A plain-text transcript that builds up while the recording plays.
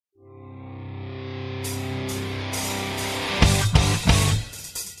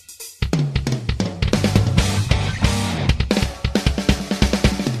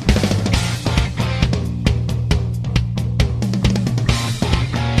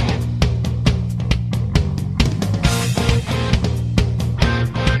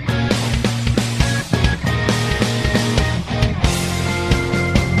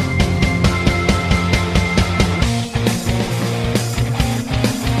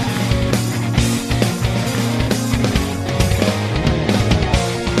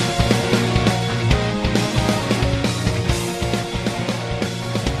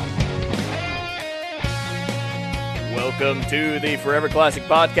to the Forever Classic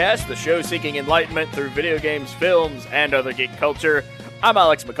Podcast, the show seeking enlightenment through video games, films, and other geek culture. I'm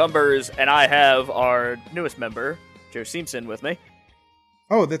Alex McCumbers, and I have our newest member, Joe Simpson, with me.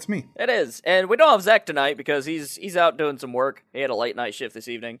 Oh, that's me. It is. And we don't have Zach tonight because he's out doing some work. He had a late night shift this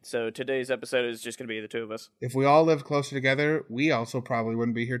evening, so today's episode is just going to be the two of us. If we all lived closer together, we also probably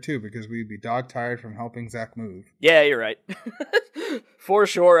wouldn't be here too, because we'd be dog-tired from helping Zach move. Yeah, you're right. For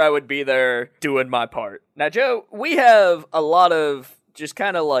sure, I would be there doing my part. Now, Joe, we have a lot of just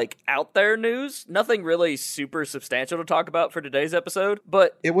kind of like out there news. Nothing really super substantial to talk about for today's episode,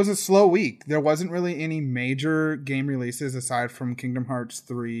 but it was a slow week. There wasn't really any major game releases aside from Kingdom Hearts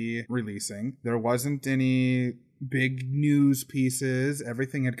 3 releasing. There wasn't any big news pieces.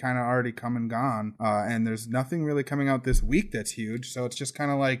 Everything had kind of already come and gone. And there's nothing really coming out this week that's huge. So it's just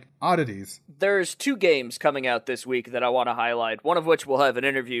kind of like oddities. There's two games coming out this week that I want to highlight, one of which we'll have an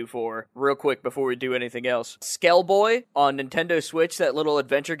interview for real quick before we do anything else. Skellboy on Nintendo Switch, that little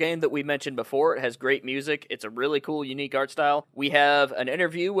adventure game that we mentioned before. It has great music. It's a really cool, unique art style. We have an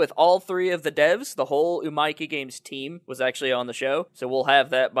interview with all three of the devs. The whole Umaiki Games team was actually on the show. So we'll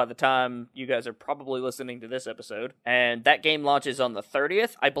have that by the time you guys are probably listening to this episode. And that game launches on the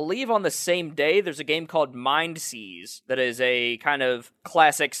 30th. I believe on the same day, there's a game called Mind Seize that is a kind of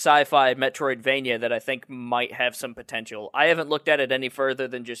classic sci-fi Metroidvania that I think might have some potential. I haven't looked at it any further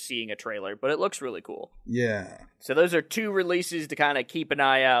than just seeing a trailer, but it looks really cool. Yeah. So those are two releases to kind of keep an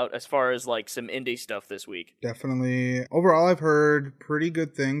eye out as far as like some indie stuff this week. Definitely. Overall, I've heard pretty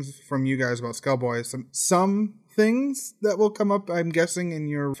good things from you guys about Skellboy. Some things that will come up, I'm guessing, in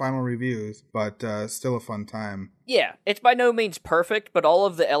your final reviews, but still a fun time. Yeah, it's by no means perfect, but all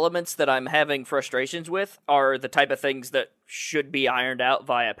of the elements that I'm having frustrations with are the type of things that should be ironed out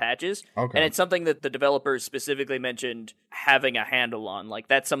via patches. Okay. And it's something that the developers specifically mentioned having a handle on. Like,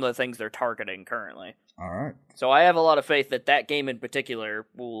 that's some of the things they're targeting currently. All right. So I have a lot of faith that that game in particular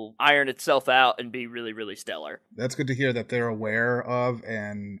will iron itself out and be really, really stellar. That's good to hear that they're aware of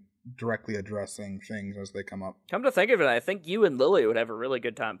and directly addressing things as they come up. Come to think of it, I think you and Lily would have a really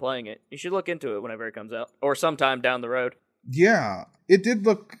good time playing it. You should look into it whenever it comes out, or sometime down the road. Yeah, it did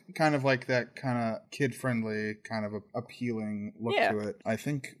look kind of like that kind of kid-friendly, kind of appealing look to it. I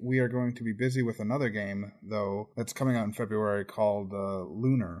think we are going to be busy with another game, though, that's coming out in February called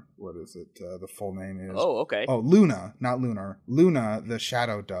Lunar. What is it? The full name is... Oh, okay. Oh, Luna, not Lunar. Luna, the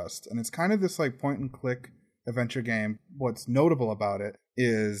Shadow Dust. And it's kind of this like point-and-click adventure game. What's notable about it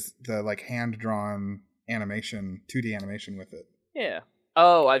is the like hand-drawn animation, 2D animation with it. Yeah.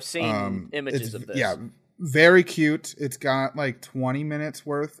 Oh, I've seen images of this. Yeah, very cute. It's got like 20 minutes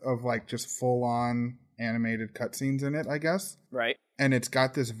worth of like just full-on animated cutscenes in it, I guess. Right. And it's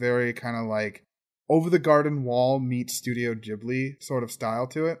got this very kind of like over the garden wall meets Studio Ghibli sort of style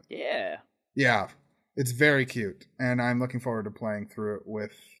to it. Yeah. Yeah. It's very cute, and I'm looking forward to playing through it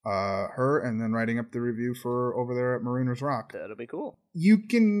with her and then writing up the review for over there at Marooners Rock. That'll be cool.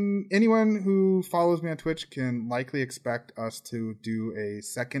 Anyone who follows me on Twitch can likely expect us to do a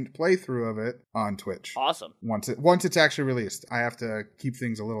second playthrough of it on Twitch. Awesome. Once it's actually released. I have to keep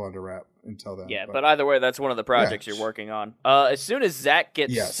things a little under wrap until then. Yeah, but either way, that's one of the projects you're working on. As soon as Zach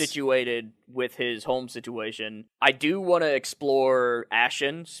gets situated with his home situation, I do want to explore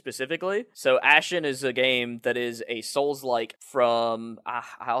Ashen specifically. So Ashen is a game that is a Souls-like from...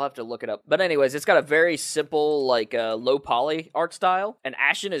 I'll have to look it up. But anyways, it's got a very simple, like, low poly art style. And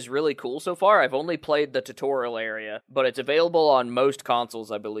Ashen is really cool so far. I've only played the tutorial area, but it's available on most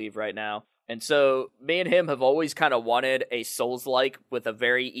consoles, I believe, right now. And so me and him have always kind of wanted a Souls-like with a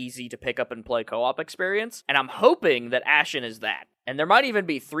very easy to pick up and play co-op experience. And I'm hoping that Ashen is that. And there might even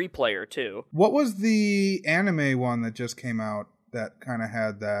be 3-player too. What was the anime one that just came out that kind of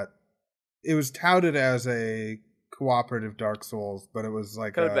had that? It was touted as a cooperative Dark Souls, but it was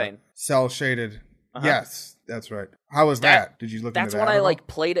like Code Vein. Cell-shaded. Uh-huh. Yes, that's right. How was that? Did you look into that? That's when I like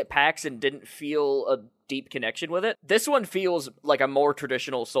played at PAX and didn't feel a deep connection with it. This one feels like a more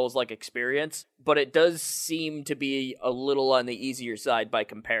traditional Souls-like experience, but it does seem to be a little on the easier side by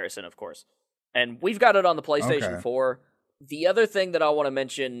comparison, of course. And we've got it on the PlayStation 4. The other thing that I want to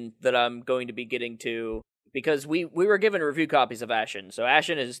mention that I'm going to be getting to, because we were given review copies of Ashen, so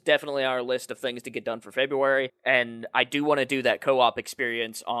Ashen is definitely on our list of things to get done for February, and I do want to do that co-op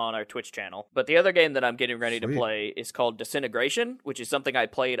experience on our Twitch channel. But the other game that I'm getting ready to play is called Disintegration, which is something I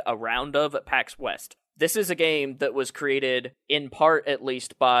played a round of at PAX West. This is a game that was created, in part at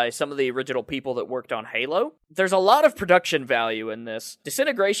least, by some of the original people that worked on Halo. There's a lot of production value in this.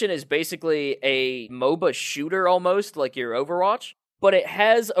 Disintegration is basically a MOBA shooter almost, like your Overwatch, but it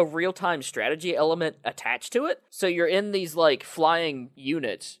has a real-time strategy element attached to it. So you're in these, like, flying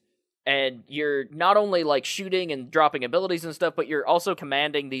units, And you're not only like shooting and dropping abilities and stuff, but you're also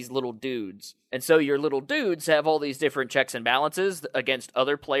commanding these little dudes. And so your little dudes have all these different checks and balances against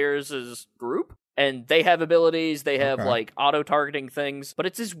other players' group. And they have abilities, they have like auto-targeting things, but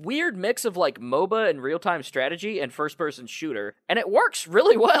it's this weird mix of like MOBA and real-time strategy and first-person shooter, and it works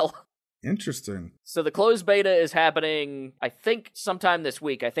really well. Interesting. So the closed beta is happening, I think, sometime this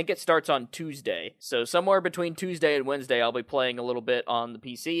week. I think it starts on Tuesday. So somewhere between Tuesday and Wednesday, I'll be playing a little bit on the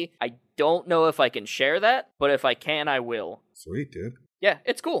PC. I don't know if I can share that, but if I can, I will. Sweet, dude. Yeah,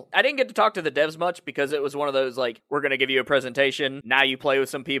 it's cool. I didn't get to talk to the devs much because it was one of those, like, we're going to give you a presentation, now you play with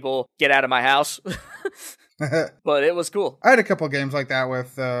some people, get out of my house. But it was cool. I had a couple games like that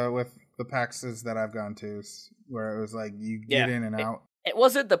with the PAXs that I've gone to, where it was like, you get in and out. It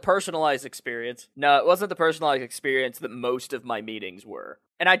wasn't the personalized experience. No, it wasn't the personalized experience that most of my meetings were.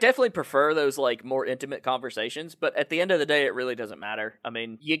 And I definitely prefer those, like, more intimate conversations, but at the end of the day, it really doesn't matter. I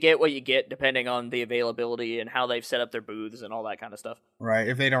mean, you get what you get depending on the availability and how they've set up their booths and all that kind of stuff. Right.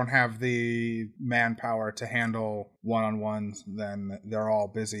 If they don't have the manpower to handle one-on-ones, then they're all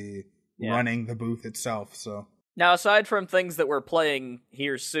busy running the booth itself, so... Now, aside from things that we're playing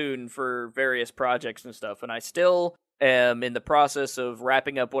here soon for various projects and stuff, and I still am in the process of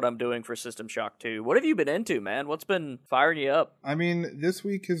wrapping up what I'm doing for System Shock 2. What have you been into, man? What's been firing you up? I mean, this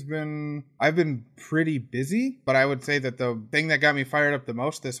week I've been pretty busy, but I would say that the thing that got me fired up the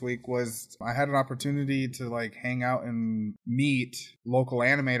most this week was I had an opportunity to like hang out and meet local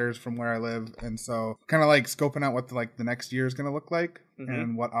animators from where I live. And so kind of like scoping out what the next year is going to look like.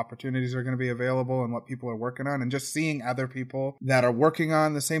 And what opportunities are going to be available and what people are working on, and just seeing other people that are working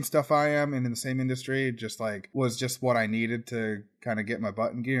on the same stuff I am and in the same industry was just what I needed to kind of get my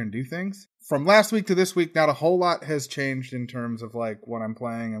butt in gear and do things. From last week to this week, not a whole lot has changed in terms of like what I'm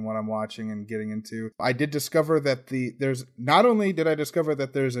playing and what I'm watching and getting into. I did discover that not only did I discover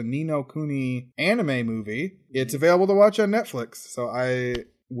that there's a Ni no Kuni anime movie, it's available to watch on Netflix. So I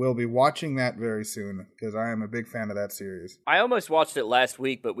will be watching that very soon because I am a big fan of that series. I almost watched it last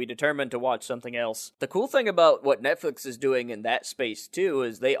week, but we determined to watch something else. The cool thing about what Netflix is doing in that space too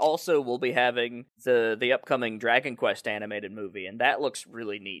is they also will be having the upcoming Dragon Quest animated movie, and that looks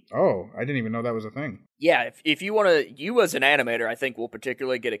really neat. Oh, I didn't even know that was a thing. Yeah, if you want to, you as an animator, I think will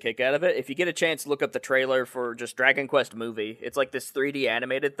particularly get a kick out of it. If you get a chance, look up the trailer for just Dragon Quest movie. It's like this 3D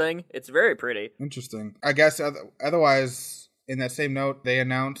animated thing. It's very pretty. Interesting. I guess otherwise... In that same note, they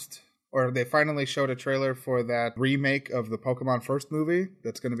finally showed a trailer for that remake of the Pokemon First movie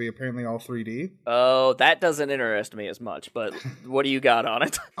that's going to be apparently all 3D. Oh, that doesn't interest me as much, but what do you got on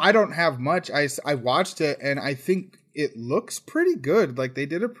it? I don't have much. I watched it, and I think it looks pretty good. Like, they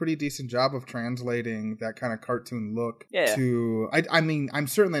did a pretty decent job of translating that kind of cartoon look to... I mean, I'm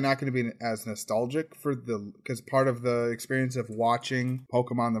certainly not going to be as nostalgic because part of the experience of watching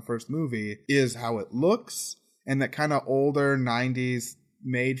Pokemon the first movie is how it looks. And that kind of older 90s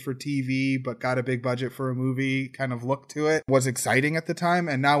made for TV but got a big budget for a movie kind of look to it was exciting at the time.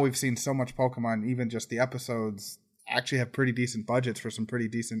 And now we've seen so much Pokemon, even just the episodes actually have pretty decent budgets for some pretty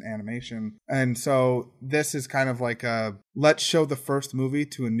decent animation. And so this is kind of like a let's show the first movie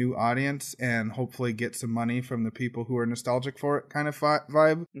to a new audience and hopefully get some money from the people who are nostalgic for it kind of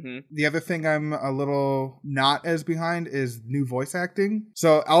vibe. The other thing I'm a little not as behind is new voice acting.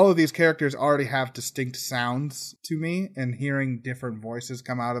 So all of these characters already have distinct sounds to me, and hearing different voices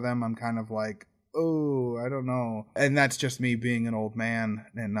come out of them, I'm kind of like, oh, I don't know. And that's just me being an old man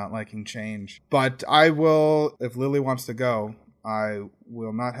and not liking change. But I will, if Lily wants to go, I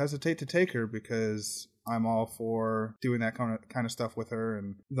will not hesitate to take her because I'm all for doing that kind of stuff with her.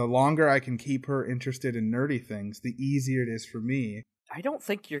 And the longer I can keep her interested in nerdy things, the easier it is for me. I don't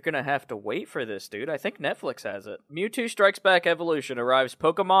think you're going to have to wait for this, dude. I think Netflix has it. Mewtwo Strikes Back Evolution arrives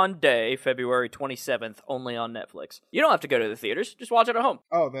Pokemon Day, February 27th, only on Netflix. You don't have to go to the theaters. Just watch it at home.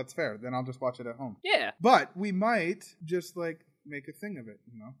 Oh, that's fair. Then I'll just watch it at home. Yeah. But we might just, make a thing of it,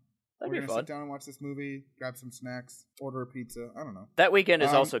 you know? That'd We're be gonna fun. sit down and watch this movie, grab some snacks, order a pizza. I don't know. That weekend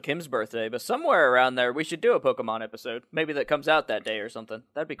is also Kim's birthday, but somewhere around there, we should do a Pokemon episode. Maybe that comes out that day or something.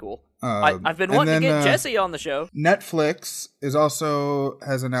 That'd be cool. I've been wanting to get Jesse on the show. Netflix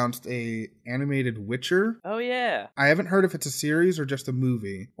has announced a animated Witcher. Oh, yeah. I haven't heard if it's a series or just a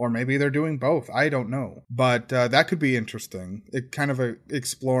movie, or maybe they're doing both. I don't know. But that could be interesting. It kind of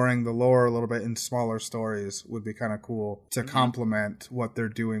exploring the lore a little bit in smaller stories would be kind of cool to complement what they're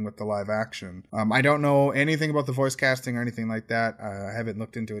doing with the live action. I don't know anything about the voice casting or anything like that. I haven't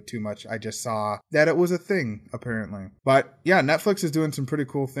looked into it too much. I just saw that it was a thing, apparently. But yeah, Netflix is doing some pretty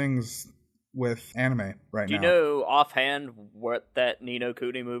cool things with anime right Do you now. know offhand what that Ni no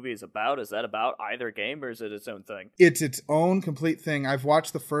Kuni movie is about? Is that about either game, or is it its own thing? It's its own complete thing. I've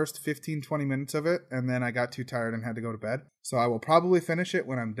watched the first 15, 20 minutes of it, and then I got too tired and had to go to bed. So I will probably finish it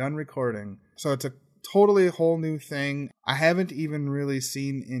when I'm done recording. So it's a totally whole new thing. I haven't even really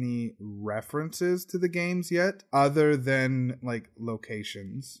seen any references to the games yet, other than like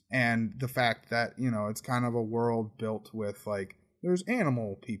locations and the fact that, you know, it's kind of a world built with like, there's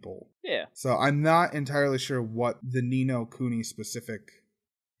animal people. Yeah. So I'm not entirely sure what the Ni no Kuni specific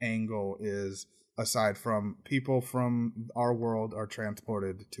angle is, aside from people from our world are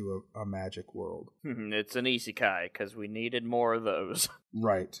transported to a magic world. It's an isekai, because we needed more of those.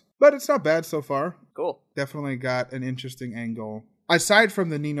 Right. But it's not bad so far. Cool. Definitely got an interesting angle. Aside from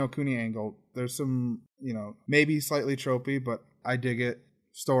the Ni no Kuni angle, there's some, you know, maybe slightly tropey, but I dig it.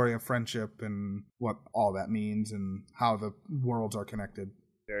 Story of friendship and what all that means and how the worlds are connected.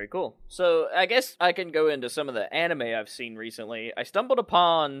 Very cool. So I guess I can go into some of the anime I've seen recently. I stumbled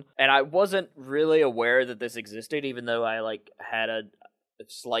upon, and I wasn't really aware that this existed, even though I had a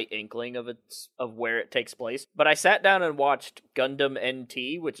slight inkling of where it takes place. But I sat down and watched Gundam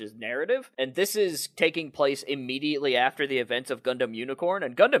NT, which is narrative, and this is taking place immediately after the events of Gundam Unicorn,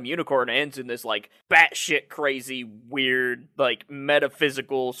 and Gundam Unicorn ends in this batshit crazy, weird,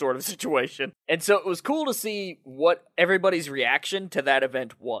 metaphysical sort of situation. And so it was cool to see what everybody's reaction to that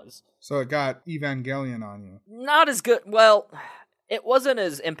event was. So it got Evangelion on you. Not as good. Well, it wasn't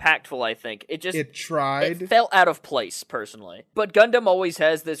as impactful, I think. It tried. It felt out of place, personally. But Gundam always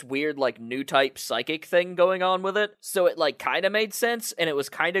has this weird, new type psychic thing going on with it. So it, kind of made sense, and it was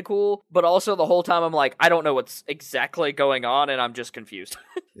kind of cool. But also, the whole time, I'm like, I don't know what's exactly going on, and I'm just confused.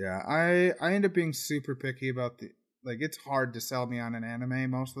 Yeah, I end up being super picky about the... it's hard to sell me on an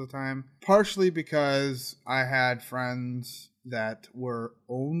anime most of the time. Partially because I had friends that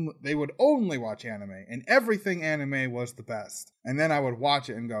they would only watch anime, and everything anime was the best. And then I would watch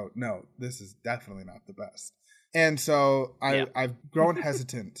it and go, no, this is definitely not the best. And so I've grown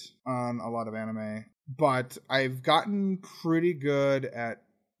hesitant on a lot of anime, but I've gotten pretty good at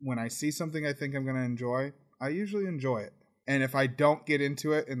when I see something I think I'm going to enjoy, I usually enjoy it. And if I don't get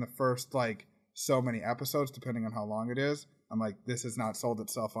into it in the first, so many episodes, depending on how long it is, I'm like, this has not sold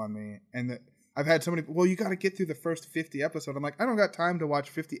itself on me. And I've had so many, well, you got to get through the first 50 episodes. I'm like, I don't got time to watch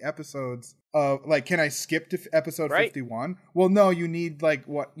 50 episodes of, can I skip to episode 51? Well, no, you need,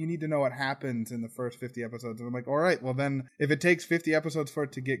 you need to know what happens in the first 50 episodes. And I'm like, all right, well then, if it takes 50 episodes for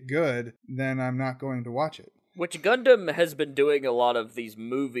it to get good, then I'm not going to watch it. Which Gundam has been doing a lot of these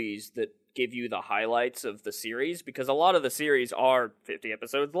movies that give you the highlights of the series, because a lot of the series are 50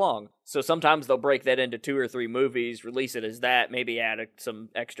 episodes long. So sometimes they'll break that into 2 or 3 movies, release it as that, maybe add some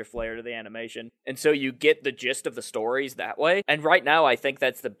extra flair to the animation. And so you get the gist of the stories that way. And right now, I think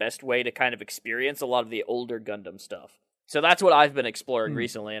that's the best way to kind of experience a lot of the older Gundam stuff. So that's what I've been exploring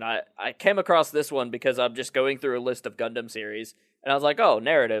recently, and I came across this one because I'm just going through a list of Gundam series, and I was like, oh,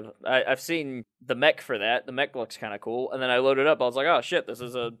 narrative. I've seen the mech for that. The mech looks kind of cool. And then I loaded up. I was like, oh, shit, this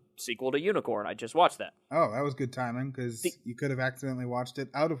is a sequel to Unicorn. I just watched that. Oh, that was good timing, because you could have accidentally watched it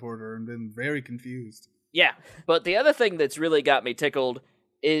out of order and been very confused. Yeah, but the other thing that's really got me tickled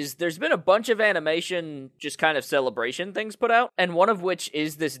is there's been a bunch of animation, just kind of celebration things put out, and one of which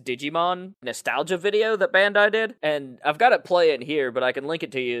is this Digimon nostalgia video that Bandai did, and I've got it playing here, but I can link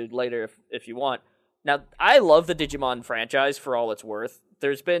it to you later if you want. Now, I love the Digimon franchise for all it's worth.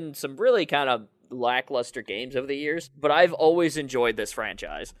 There's been some really kind of lackluster games over the years, but I've always enjoyed this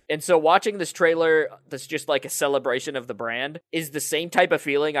franchise. And so watching this trailer that's just a celebration of the brand is the same type of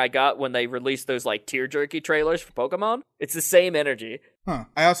feeling I got when they released those tear jerky trailers for Pokemon. It's the same energy. Huh.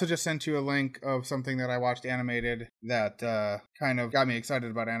 I also just sent you a link of something that I watched animated that kind of got me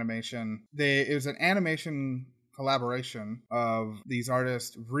excited about animation. It was an animation collaboration of these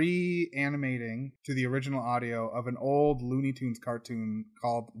artists reanimating to the original audio of an old Looney Tunes cartoon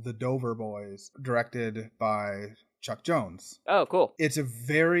called The Dover Boys, directed by Chuck Jones. Oh, cool. It's a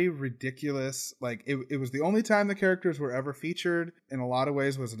very ridiculous, it was the only time the characters were ever featured. In a lot of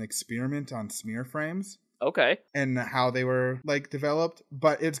ways was an experiment on smear frames. Okay. And how they were developed.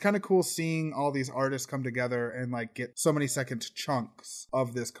 But it's kind of cool seeing all these artists come together and get so many second chunks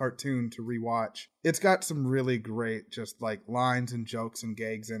of this cartoon to rewatch. It's got some really great just lines and jokes and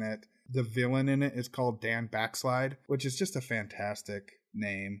gags in it. The villain in it is called Dan Backslide, which is just a fantastic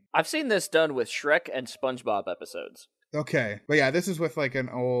name. I've seen this done with Shrek and SpongeBob episodes. Okay. But yeah, this is with an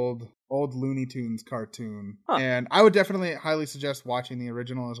old Looney Tunes cartoon. Huh. And I would definitely highly suggest watching the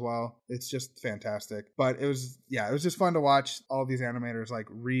original as well. It's just fantastic. But it was just fun to watch all these animators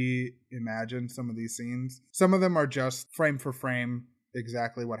reimagine some of these scenes. Some of them are just frame for frame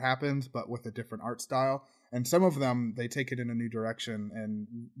exactly what happens, but with a different art style. And some of them, they take it in a new direction, and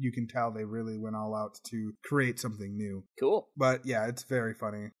you can tell they really went all out to create something new. Cool. But yeah, it's very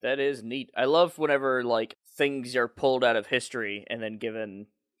funny. That is neat. I love whenever, like, things are pulled out of history and then given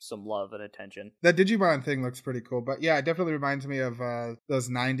some love and attention. That Digimon thing looks pretty cool, but yeah, it definitely reminds me of those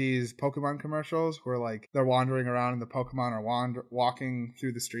 90s Pokemon commercials where like they're wandering around and the Pokemon are walking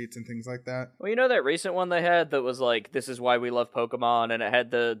through the streets and things like that. Well, you know that recent one they had that was like, this is why we love Pokemon, and it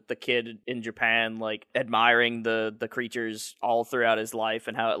had the kid in Japan like admiring the creatures all throughout his life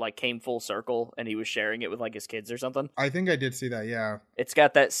and how it like came full circle and he was sharing it with like his kids or something. I think I did see that, yeah. It's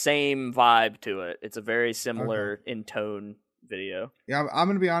got that same vibe to it. It's a very similar in tone video. Yeah, I'm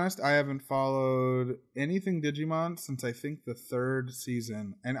gonna be honest, I haven't followed anything Digimon since I think the 3rd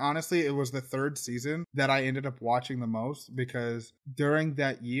season, and honestly it was the 3rd season that I ended up watching the most, because during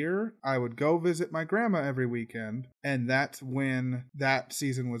that year I would go visit my grandma every weekend, and that's when that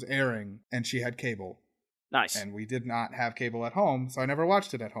season was airing and she had cable. Nice. And we did not have cable at home, so I never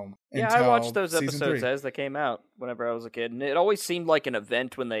watched it at home. Yeah, I watched those episodes as they came out whenever I was a kid, and it always seemed like an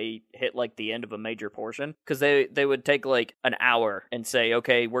event when they hit like the end of a major portion, because they would take like an hour and say,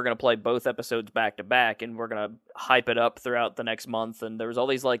 okay, we're going to play both episodes back to back, and we're going to hype it up throughout the next month, and there was all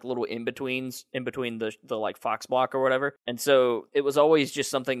these like little in-betweens in between the like Fox block or whatever, and so it was always just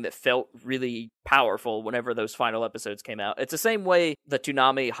something that felt really powerful whenever those final episodes came out. It's the same way the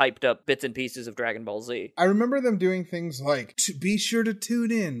Toonami hyped up bits and pieces of Dragon Ball Z. I remember them doing things like, be sure to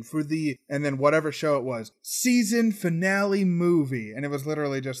tune in for the, and then whatever show it was, season finale movie. And it was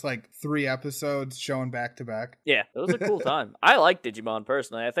literally just like 3 episodes shown back to back. Yeah, it was a cool time. I like Digimon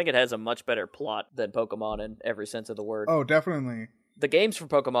personally. I think it has a much better plot than Pokemon in every sense of the word. Oh, definitely. The games for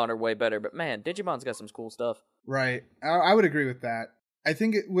Pokemon are way better, but man, Digimon's got some cool stuff. Right. I would agree with that. I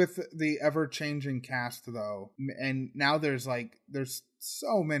think with the ever-changing cast, though, and now there's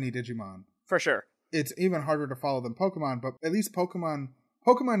so many Digimon. For sure. It's even harder to follow than Pokemon, but at least Pokemon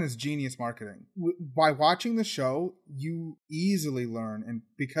is genius marketing. By watching the show, you easily learn, and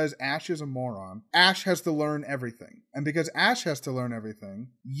because Ash is a moron, Ash has to learn everything. And because Ash has to learn everything,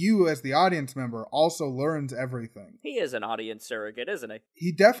 you as the audience member also learns everything. He is an audience surrogate, isn't he?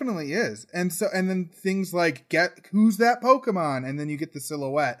 He definitely is. And then things like, who's that Pokemon? And then you get the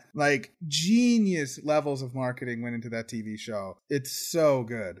silhouette. Like, genius levels of marketing went into that TV show. It's so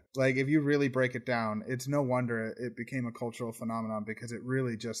good. Like, if you really break it down, it's no wonder it became a cultural phenomenon, because it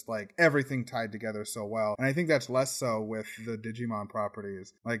really just like everything tied together so well. And I think that's less so with the Digimon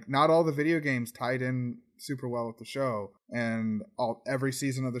properties. Like, not all the video games tied in super well with the show, and every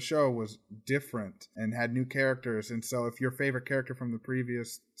season of the show was different and had new characters. And so if your favorite character from the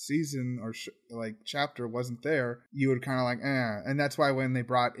previous season or chapter wasn't there, you would kind of like and that's why when they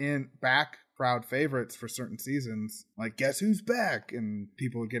brought back crowd favorites for certain seasons, like guess who's back, and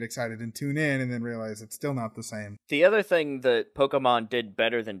people would get excited and tune in and then realize it's still not the same. The other thing that Pokemon did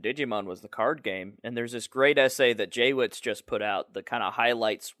better than Digimon was the card game, and there's this great essay that Jaywitz just put out that kind of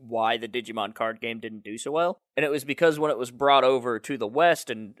highlights why the Digimon card game didn't do so well. And it was because when it was brought over to the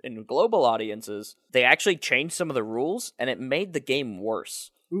West and global audiences, they actually changed some of the rules, and it made the game worse.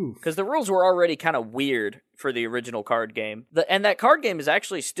 Because the rules were already kind of weird for the original card game. And that card game is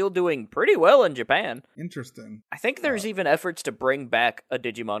actually still doing pretty well in Japan. Interesting. I think there's even efforts to bring back a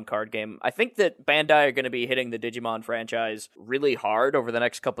Digimon card game. I think that Bandai are going to be hitting the Digimon franchise really hard over the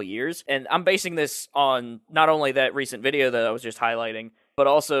next couple years. And I'm basing this on not only that recent video that I was just highlighting, but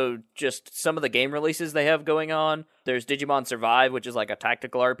also just some of the game releases they have going on. There's Digimon Survive, which is like a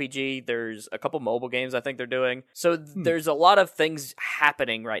tactical RPG. There's a couple mobile games I think they're doing. So there's a lot of things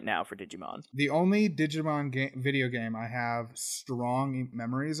happening right now for Digimon. The only Digimon video game I have strong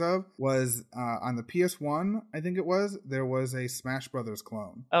memories of was on the PS1, I think it was. There was a Smash Brothers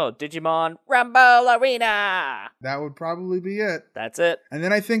clone. Oh, Digimon Rumble Arena! That would probably be it. That's it. And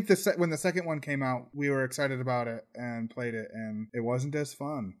then I think when the second one came out, we were excited about it and played it, and it wasn't as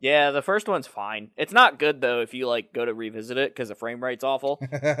fun. Yeah, the first one's fine. It's not good, though, if you go to revisit it, because the frame rate's awful.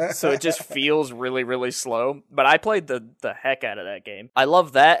 So it just feels really, really slow. But I played the heck out of that game. I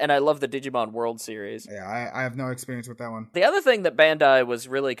love that, and I love the Digimon World series. Yeah, I have no experience with that one. The other thing that Bandai was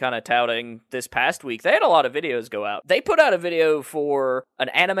really kind of touting this past week, they had a lot of videos go out. They put out a video for an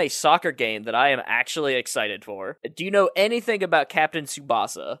anime soccer game that I am actually excited for. Do you know anything about Captain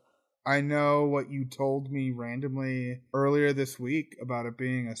Tsubasa? I know what you told me randomly earlier this week about it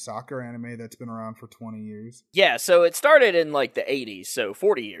being a soccer anime that's been around for 20 years. Yeah, so it started in like the 80s, so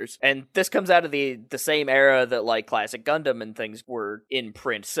 40 years. And this comes out of the same era that like Classic Gundam and things were in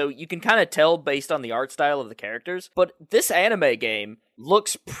print. So you can kind of tell based on the art style of the characters. But this anime game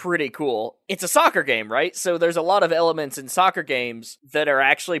looks pretty cool. It's a soccer game, right? So there's a lot of elements in soccer games that are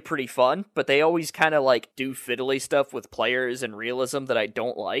actually pretty fun, but they always kind of like do fiddly stuff with players and realism that I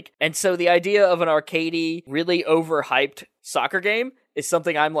don't like. And so the idea of an arcadey, really overhyped soccer game is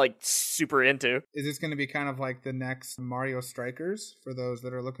something I'm like super into. Is this going to be kind of like the next Mario Strikers for those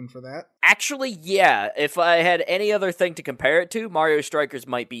that are looking for that? Actually, yeah. If I had any other thing to compare it to, Mario Strikers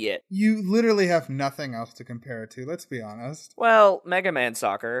might be it. You literally have nothing else to compare it to, let's be honest. Well, Mega Man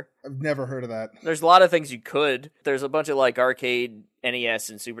Soccer. I've never heard of that. There's a lot of things you could. There's a bunch of like arcade NES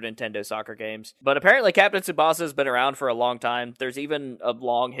and Super Nintendo soccer games. But apparently Captain Tsubasa has been around for a long time. There's even a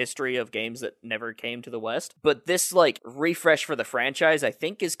long history of games that never came to the West. But this like refresh for the franchise, I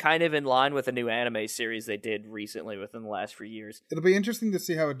think, is kind of in line with a new anime series they did recently within the last few years. It'll be interesting to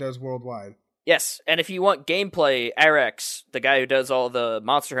see how it does worldwide. Yes, and if you want gameplay, Arex, the guy who does all the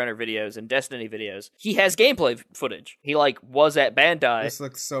Monster Hunter videos and Destiny videos, he has gameplay footage. He, like, was at Bandai. This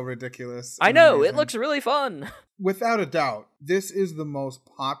looks so ridiculous. I know, amazing. it looks really fun. Without a doubt, this is the most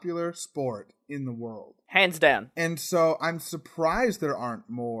popular sport in the world. Hands down. And so I'm surprised there aren't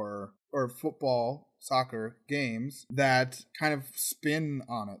more, or football, soccer games that kind of spin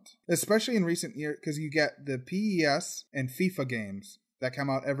on it. Especially in recent years, because you get the PES and FIFA games that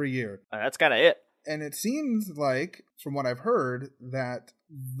come out every year. That's kind of it. And it seems like, from what I've heard, that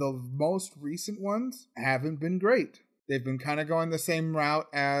the most recent ones haven't been great. They've been kind of going the same route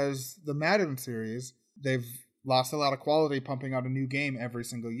as the Madden series. They've lost a lot of quality pumping out a new game every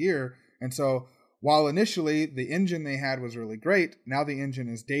single year. And so while initially the engine they had was really great, now the engine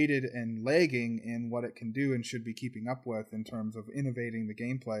is dated and lagging in what it can do and should be keeping up with in terms of innovating the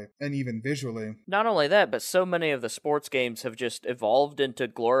gameplay and even visually. Not only that, but so many of the sports games have just evolved into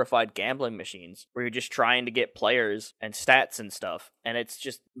glorified gambling machines where you're just trying to get players and stats and stuff. And it's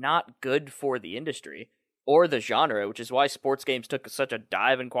just not good for the industry or the genre, which is why sports games took such a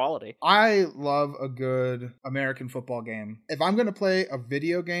dive in quality. I love a good American football game. If I'm going to play a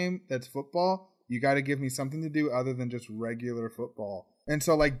video game that's football, you got to give me something to do other than just regular football. And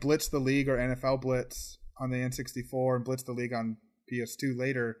so like Blitz the League or NFL Blitz on the N64 and Blitz the League on PS2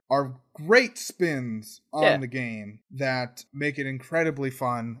 later are great spins on the game that make it incredibly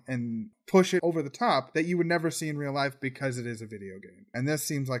fun and push it over the top that you would never see in real life because it is a video game. And this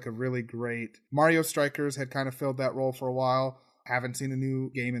seems like a really great... Mario Strikers had kind of filled that role for a while. Haven't seen a new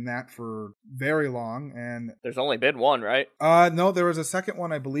game in that for very long, and there's only been one, right? No, there was a second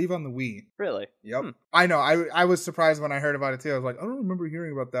one, I believe, on the Wii. Really? Yep. I know. I was surprised when I heard about it too. I was like, I don't remember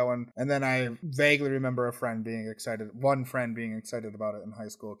hearing about that one. And then I vaguely remember one friend being excited about it in high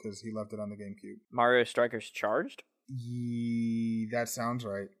school because he loved it on the GameCube. Mario Strikers Charged? That sounds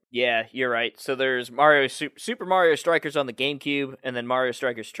right. Yeah, you're right. So there's Super Mario Strikers on the GameCube, and then Mario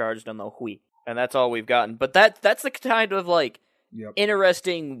Strikers Charged on the Wii. And that's all we've gotten. But that's the kind of like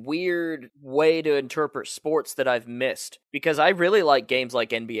interesting, weird way to interpret sports that I've missed. Because I really like games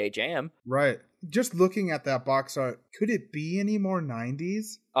like NBA Jam. Right. Just looking at that box art, could it be any more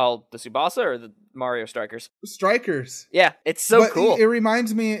 90s? Oh, the Tsubasa or the Mario Strikers? Strikers. Yeah, it's so cool. It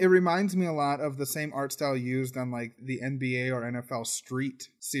reminds me a lot of the same art style used on like the NBA or NFL Street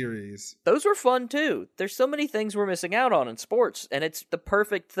series. Those were fun too. There's so many things we're missing out on in sports, and it's the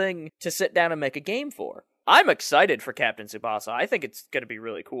perfect thing to sit down and make a game for. I'm excited for Captain Tsubasa. I think it's going to be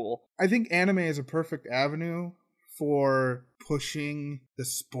really cool. I think anime is a perfect avenue for pushing the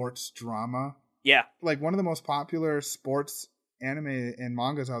sports drama. Yeah. Like one of the most popular sports anime and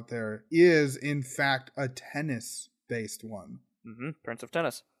mangas out there is, in fact, a tennis-based one. Mm-hmm. Prince of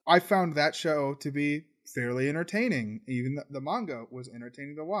Tennis. I found that show to be fairly entertaining. Even the manga was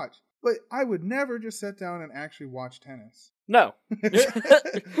entertaining to watch. But I would never just sit down and actually watch tennis. No.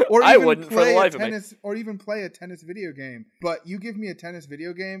 Or I wouldn't for the life of me. Or even play a tennis video game. But you give me a tennis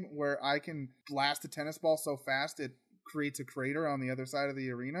video game where I can blast a tennis ball so fast it creates a crater on the other side of the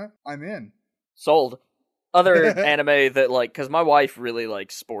arena, I'm in. Sold. Other anime that, like, because my wife really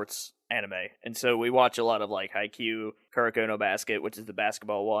likes sports anime, and so we watch a lot of, like, Haikyuu, Kuroko no Basket, which is the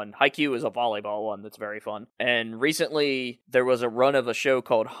basketball one. Haikyuu is a volleyball one that's very fun. And recently, there was a run of a show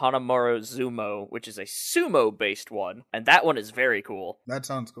called Hanamaru Zumo, which is a sumo-based one, and that one is very cool. That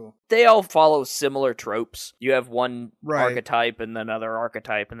sounds cool. They all follow similar tropes. You have one archetype and then another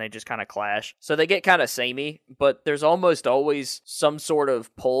archetype, and they just kind of clash. So they get kind of samey, but there's almost always some sort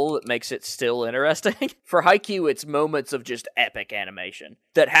of pull that makes it still interesting. For Haikyuu, it's moments of just epic animation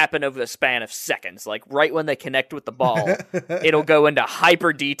that happen over the span of seconds. Like, right when they connect with the ball, it'll go into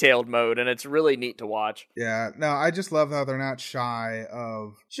hyper detailed mode, and it's really neat to watch. Yeah, no, I just love how they're not shy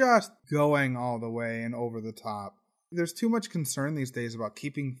of just going all the way and over the top. There's too much concern these days about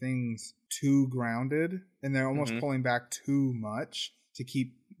keeping things too grounded, and they're almost pulling back too much to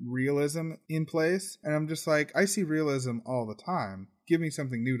keep realism in place. And I'm just like, I see realism all the time. Give me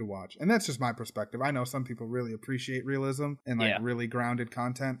something new to watch. And that's just my perspective. I know some people really appreciate realism and like really grounded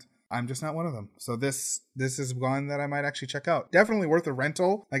content. I'm just not one of them. So this is one that I might actually check out. Definitely worth a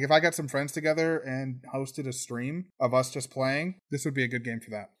rental. Like if I got some friends together and hosted a stream of us just playing, this would be a good game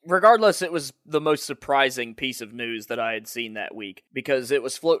for that. Regardless, it was the most surprising piece of news that I had seen that week because it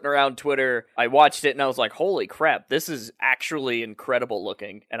was floating around Twitter. I watched it and I was like, holy crap, this is actually incredible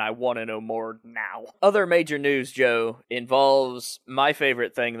looking and I want to know more now. Other major news, Joe, involves my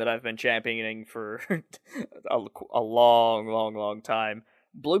favorite thing that I've been championing for a long time.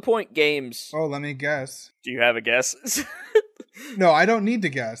 Bluepoint Games. Oh, let me guess. Do you have a guess? No, I don't need to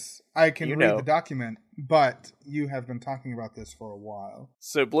guess. I can read the document, but you have been talking about this for a while.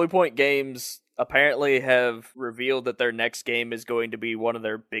 So Bluepoint Games apparently have revealed that their next game is going to be one of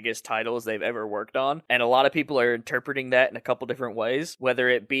their biggest titles they've ever worked on. And a lot of people are interpreting that in a couple different ways, whether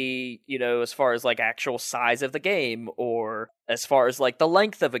it be, as far as like actual size of the game or as far as like the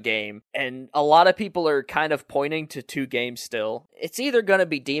length of a game. And a lot of people are kind of pointing to two games still. It's either going to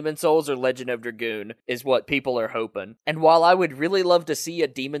be Demon Souls or Legend of Dragoon is what people are hoping. And while I would really love to see a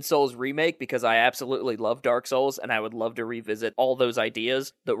Demon Souls remake because I absolutely love Dark Souls and I would love to revisit all those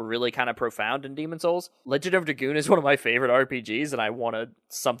ideas that were really kind of profound in Demon Souls, Legend of Dragoon is one of my favorite RPGs and I wanted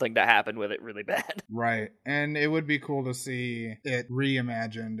something to happen with it really bad. Right. And it would be cool to see it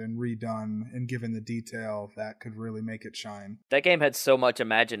reimagined and redone and given the detail that could really make it shine. That game had so much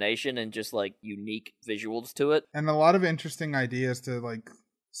imagination and just like unique visuals to it. And a lot of interesting ideas to like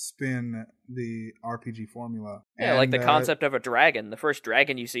spin the RPG formula. Yeah, and, like the concept of a dragon. The first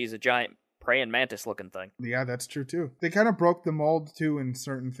dragon you see is a giant praying mantis looking thing. Yeah, that's true too. They kind of broke the mold too in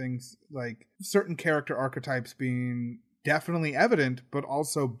certain things, like certain character archetypes being definitely evident, but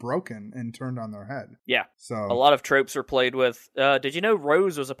also broken and turned on their head. Yeah. So a lot of tropes were played with. Did you know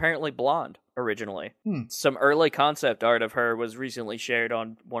Rose was apparently blonde originally? Some early concept art of her was recently shared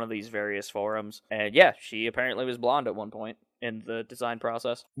on one of these various forums. And yeah, she apparently was blonde at one point in the design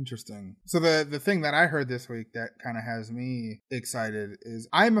process. Interesting. So the thing that I heard this week that kind of has me excited is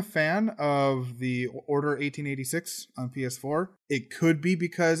I'm a fan of the Order 1886 on PS4. It could be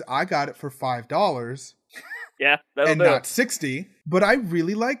because I got it for $5. Yeah, and not 60, but I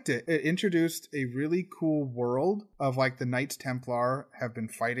really liked it. It introduced a really cool world of like the Knights Templar have been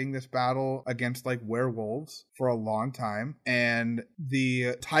fighting this battle against like werewolves for a long time, and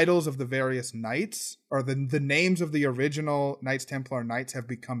the titles of the various knights or the names of the original Knights Templar knights have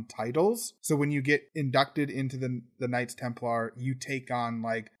become titles. So when you get inducted into the Knights Templar, you take on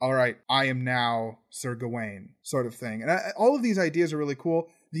like, all right, I am now Sir Gawain sort of thing. And all of these ideas are really cool.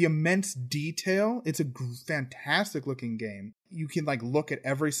 The immense detail, it's a fantastic looking game. You can like look at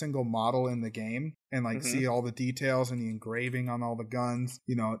every single model in the game and like see all the details and the engraving on all the guns.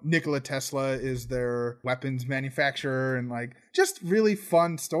 Nikola Tesla is their weapons manufacturer and like just really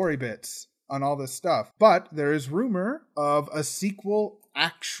fun story bits on all this stuff. But there is rumor of a sequel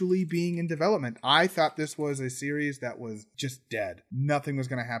actually being in development. I thought this was a series that was just dead. Nothing was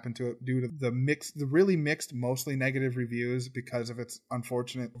going to happen to it due to the really mixed, mostly negative reviews because of its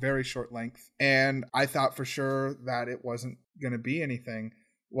unfortunate, very short length. And I thought for sure that it wasn't going to be anything.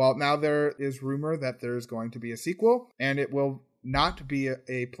 Well, now there is rumor that there's going to be a sequel, and it will not be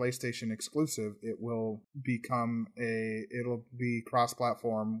a PlayStation exclusive. It'll be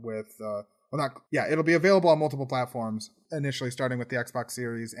cross-platform with it'll be available on multiple platforms, initially starting with the Xbox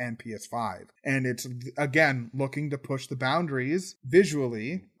Series and PS5. And it's, again, looking to push the boundaries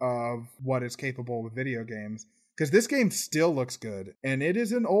visually of what is capable with video games. Because this game still looks good, and it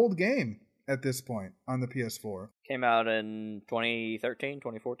is an old game at this point on the PS4. Came out in 2013,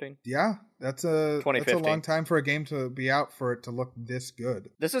 2014? Yeah, that's a long time for a game to be out for it to look this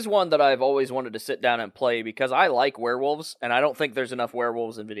good. This is one that I've always wanted to sit down and play because I like werewolves, and I don't think there's enough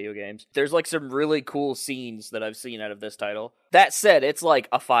werewolves in video games. There's like some really cool scenes that I've seen out of this title. That said, it's like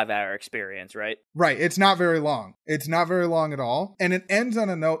a 5-hour experience, right? Right, it's not very long. It's not very long at all. And it ends on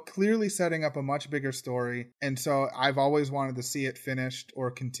a note clearly setting up a much bigger story. And so I've always wanted to see it finished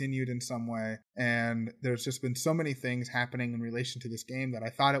or continued in some way. And there's just been so many things happening in relation to this game that I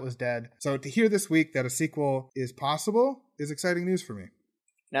thought it was dead. So to hear this week that a sequel is possible is exciting news for me.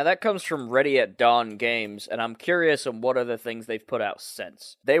 Now that comes from Ready at Dawn Games, and I'm curious on what other things they've put out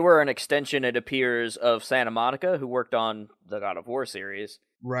since. They were an extension, it appears, of Santa Monica, who worked on the God of War series.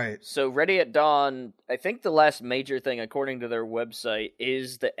 Right. So Ready at Dawn, I think the last major thing, according to their website,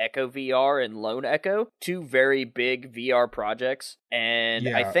 is the Echo VR and Lone Echo, two very big VR projects. And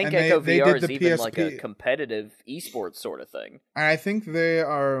I think Echo VR is even like a competitive esports sort of thing. And I think they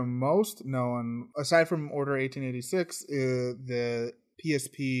are most known, aside from Order 1886, the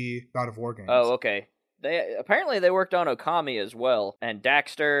PSP God of War games. Oh, okay. They worked on Okami as well, and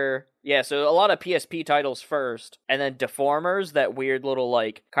Daxter. Yeah, so a lot of PSP titles first, and then Deformers, that weird little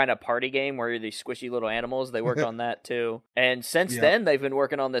like kind of party game where you're these squishy little animals. They worked on that too, and since then they've been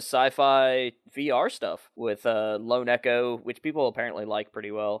working on this sci-fi VR stuff with Lone Echo, which people apparently like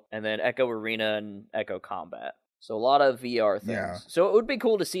pretty well, and then Echo Arena and Echo Combat. So a lot of VR things. Yeah. So it would be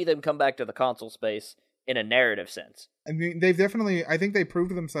cool to see them come back to the console space in a narrative sense. I mean, I think they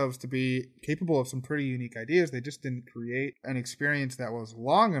proved themselves to be capable of some pretty unique ideas. They just didn't create an experience that was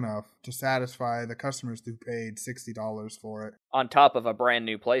long enough to satisfy the customers who paid $60 for it. On top of a brand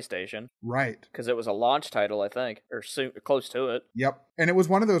new PlayStation. Right. Because it was a launch title, I think, or close to it. Yep. And it was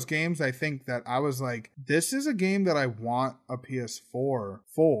one of those games, I think, that I was like, this is a game that I want a PS4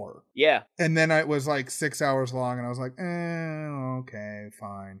 for. Yeah. And then it was like 6 hours long, and I was like, okay,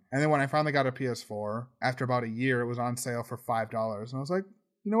 fine. And then when I finally got a PS4, after about a year, it was on sale for $5. And I was like,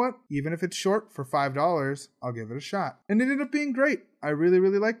 you know what? Even if it's short for $5, I'll give it a shot. And it ended up being great. I really,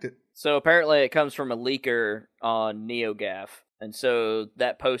 really liked it. So apparently it comes from a leaker on NeoGAF. And so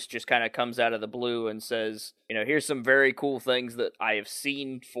that post just kind of comes out of the blue and says, here's some very cool things that I have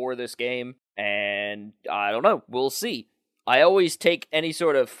seen for this game. And I don't know. We'll see. I always take any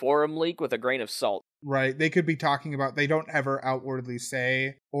sort of forum leak with a grain of salt. Right. They could be talking about, they don't ever outwardly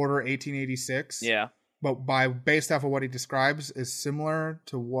say Order 1886. Yeah. But based off of what he describes is similar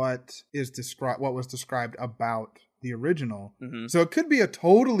to what was described about the original. Mm-hmm. So it could be a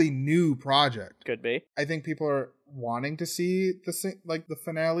totally new project. Could be. I think people are wanting to see the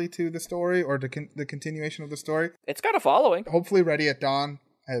finale to the story or the continuation of the story. It's got a following. Hopefully Ready at Dawn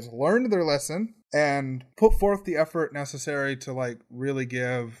has learned their lesson and put forth the effort necessary to really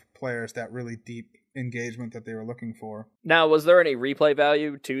give players that really deep engagement that they were looking for. Now, was there any replay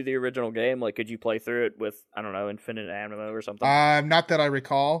value to the original game? Like, could you play through it with, I don't know, infinite ammo or something? Not that I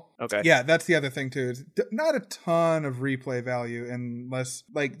recall. Okay. Yeah, that's the other thing too. It's not a ton of replay value unless,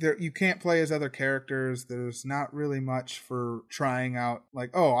 you can't play as other characters. There's not really much for trying out,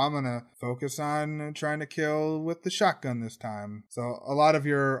 I'm gonna focus on trying to kill with the shotgun this time. So a lot of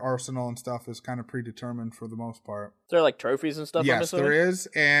your arsenal and stuff is kind of predetermined for the most part. Is there trophies and stuff? Yes, there is.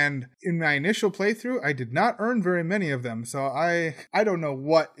 And in my initial playthrough, I did not earn very many of them. So I don't know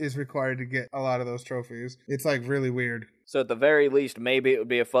what is required to get a lot of those trophies. It's really weird. So at the very least, maybe it would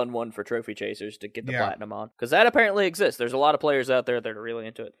be a fun one for trophy chasers to get the platinum on. Because that apparently exists. There's a lot of players out there that are really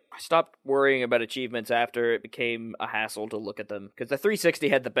into it. I stopped worrying about achievements after it became a hassle to look at them. Because the 360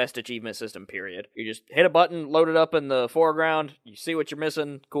 had the best achievement system, period. You just hit a button, load it up in the foreground, you see what you're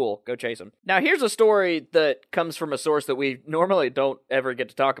missing, cool, go chase them. Now here's a story that comes from a source that we normally don't ever get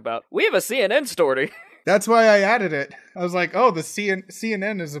to talk about. We have a CNN story. That's why I added it. I was like, oh, the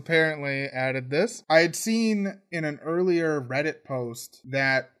CNN has apparently added this. I had seen in an earlier Reddit post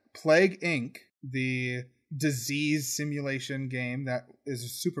that Plague Inc., the disease simulation game that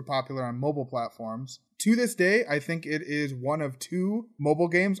is super popular on mobile platforms, to this day, I think it is one of 2 mobile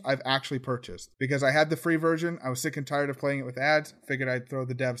games I've actually purchased. Because I had the free version, I was sick and tired of playing it with ads, figured I'd throw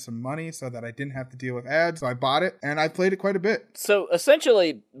the devs some money so that I didn't have to deal with ads. So I bought it, and I played it quite a bit. So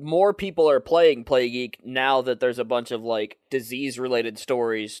essentially, more people are playing Plague Inc. now that there's a bunch of disease-related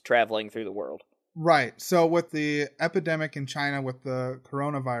stories traveling through the world. Right. So with the epidemic in China with the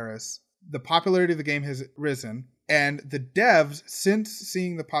coronavirus, the popularity of the game has risen. And the devs, since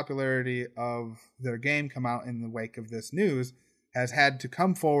seeing the popularity of their game come out in the wake of this news, has had to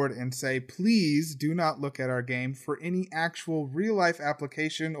come forward and say, please do not look at our game for any actual real-life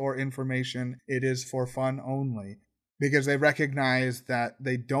application or information. It is for fun only. Because they recognize that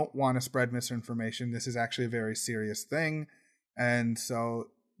they don't want to spread misinformation. This is actually a very serious thing. And so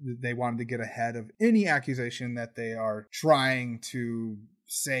they wanted to get ahead of any accusation that they are trying to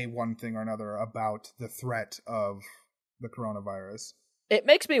say one thing or another about the threat of the coronavirus. It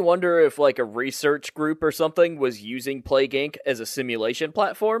makes me wonder if a research group or something was using Plague Inc. as a simulation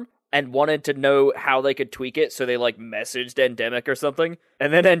platform and wanted to know how they could tweak it, so they messaged Endemic or something.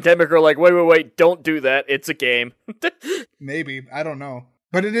 And then Endemic are like, wait, don't do that. It's a game. Maybe. I don't know.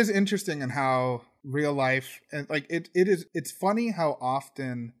 But it is interesting in how real life and it's funny how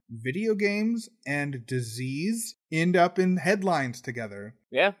often video games and disease end up in headlines together.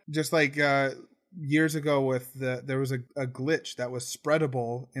 Yeah. Just years ago with there was a glitch that was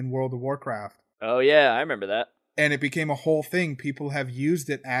spreadable in World of Warcraft. Oh yeah, I remember that. And it became a whole thing. People have used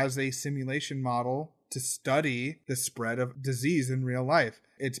it as a simulation model to study the spread of disease in real life.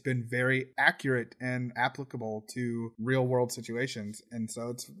 It's been very accurate and applicable to real world situations. And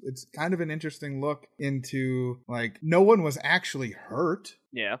so it's kind of an interesting look into, like, no one was actually hurt.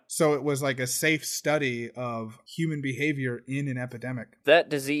 Yeah. So it was like a safe study of human behavior in an epidemic. That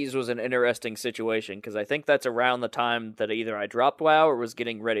disease was an interesting situation because I think that's around the time that either I dropped WoW or was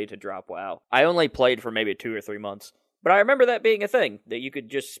getting ready to drop WoW. I only played for maybe 2 or 3 months. But I remember that being a thing, that you could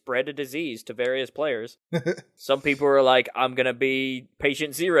just spread a disease to various players. Some people were like, I'm going to be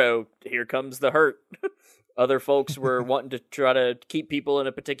patient zero. Here comes the hurt. Other folks were wanting to try to keep people in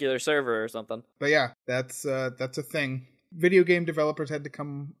a particular server or something. But yeah, that's a thing. Video game developers had to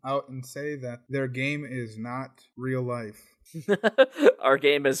come out and say that their game is not real life. Our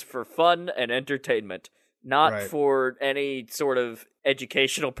game is for fun and entertainment, not for any sort of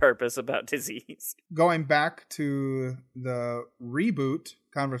educational purpose about disease. Going back to the reboot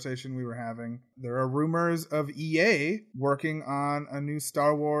conversation we were having, there are rumors of EA working on a new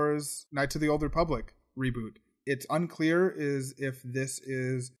Star Wars Knights of the Old Republic reboot. It's unclear is if this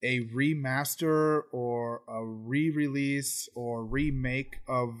is a remaster or a re-release or remake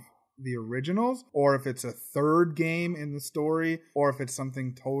of the originals, or if it's a third game in the story, or if it's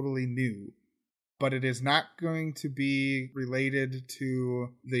something totally new. But it is not going to be related to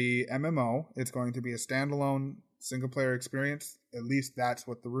the MMO. It's going to be a standalone single-player experience. At least that's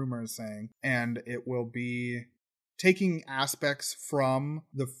what the rumor is saying. And it will be taking aspects from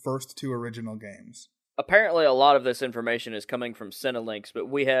the first 2 original games. Apparently, a lot of this information is coming from Cinelinx, but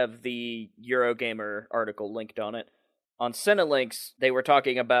we have the Eurogamer article linked on it. On Cinelinx, they were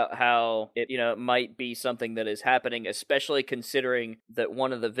talking about how it might be something that is happening, especially considering that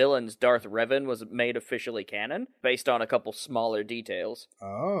one of the villains, Darth Revan, was made officially canon, based on a couple smaller details.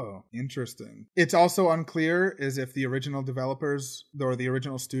 Oh, interesting. It's also unclear is if the original developers or the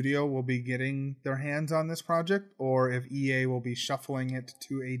original studio will be getting their hands on this project, or if EA will be shuffling it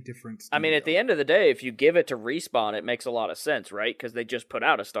to a different studio. I mean, at the end of the day, if you give it to Respawn, it makes a lot of sense, right? Because they just put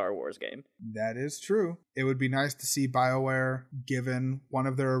out a Star Wars game. That is true. It would be nice to see BioWare given one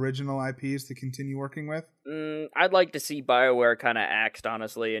of their original IPs to continue working with. I'd like to see BioWare kind of axed,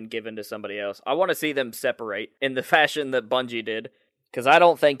 honestly, and given to somebody else. I want to see them separate in the fashion that Bungie did, because I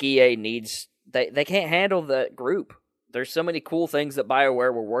don't think EA needs... They can't handle that group. There's so many cool things that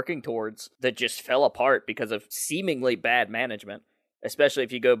BioWare were working towards that just fell apart because of seemingly bad management. Especially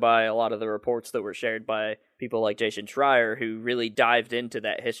if you go by a lot of the reports that were shared by people like Jason Schreier, who really dived into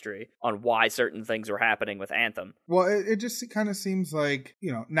that history on why certain things were happening with Anthem. Well, it just kind of seems like,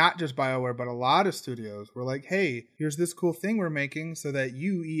 not just BioWare, but a lot of studios were like, hey, here's this cool thing we're making so that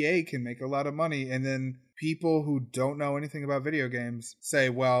you, EA, can make a lot of money. And then people who don't know anything about video games say,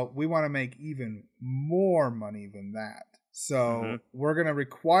 well, we want to make even more money than that. So we're going to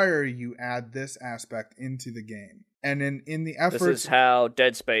require you add this aspect into the game. And in the efforts... This is how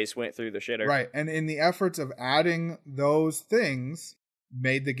Dead Space went through the shitter. Right. And in the efforts of adding those things,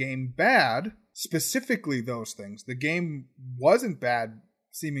 made the game bad. Specifically those things. The game wasn't bad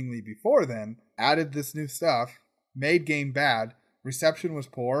seemingly before then. Added this new stuff. Made game bad. Reception was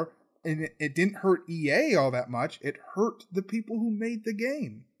poor. And it didn't hurt EA all that much. It hurt the people who made the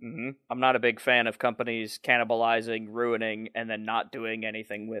game. I'm not a big fan of companies cannibalizing, ruining, and then not doing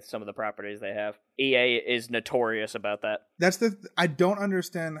anything with some of the properties they have. EA is notorious about that. I don't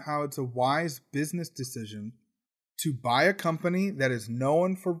understand how it's a wise business decision to buy a company that is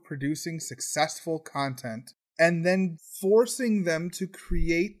known for producing successful content and then forcing them to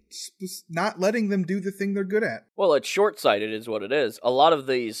create, not letting them do the thing they're good at. Well, it's short-sighted is what it is. A lot of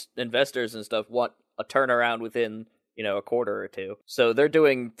these investors and stuff want a turnaround within, a quarter or two. So they're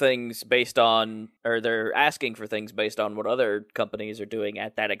doing things based on, or they're asking for things based on what other companies are doing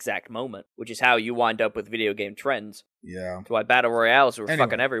at that exact moment, which is how you wind up with video game trends. Yeah. That's why Battle Royales were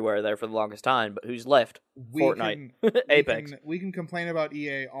fucking everywhere there for the longest time, but who's left? Fortnite. Apex. We can complain about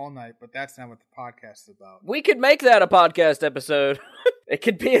EA all night, but that's not what the podcast is about. We could make that a podcast episode. It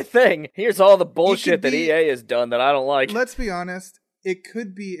could be a thing. Here's all the bullshit that EA has done that I don't like. Let's be honest. It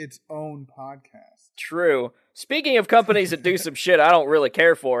could be its own podcast. True. Speaking of companies that do some shit I don't really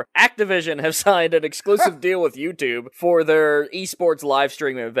care for, Activision have signed an exclusive deal with YouTube for their esports live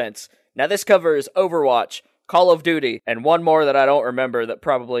streaming events. Now this covers Overwatch, Call of Duty, and one more that I don't remember that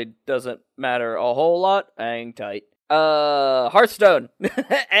probably doesn't matter a whole lot. Hang tight. Hearthstone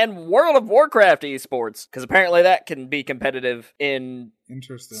and World of Warcraft esports, because apparently that can be competitive in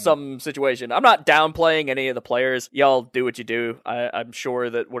some situation. I'm not downplaying any of the players. Y'all do what you do. I'm sure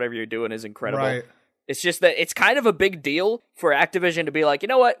that whatever you're doing is incredible. Right. It's just that it's kind of a big deal for Activision to be like, you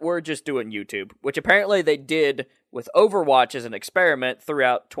know what, we're just doing YouTube, which apparently they did with Overwatch as an experiment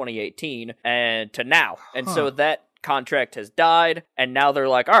throughout 2018 and to now. And so that contract has died, and now they're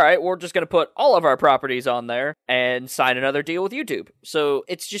like, all right, we're just going to put all of our properties on there and sign another deal with YouTube. So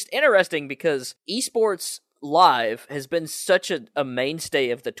it's just interesting because esports live has been such a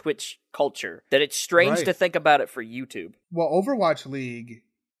mainstay of the Twitch culture that it's strange to think about it for YouTube. Well, Overwatch League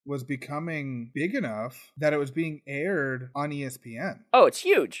was becoming big enough that it was being aired on ESPN. Oh, it's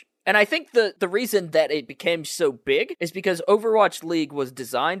huge. And I think the reason that it became so big is because Overwatch League was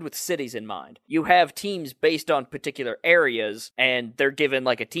designed with cities in mind. You have teams based on particular areas, and they're given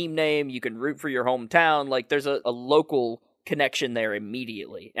like a team name. You can root for your hometown. Like there's a local connection there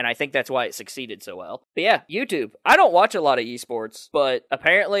immediately, and I think that's why it succeeded so well. But yeah, YouTube. I don't watch a lot of esports, but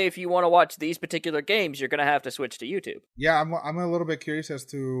apparently if you want to watch these particular games, you're going to have to switch to YouTube. Yeah, I'm a little bit curious as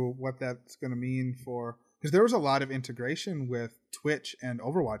to what that's going to mean for... Because there was a lot of integration with Twitch and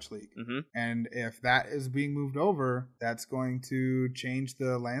Overwatch League. Mm-hmm. And if that is being moved over, that's going to change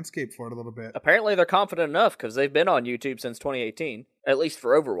the landscape for it a little bit. Apparently they're confident enough because they've been on YouTube since 2018, at least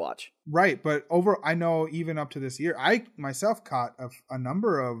for Overwatch. Right, but I know even up to this year, I myself caught a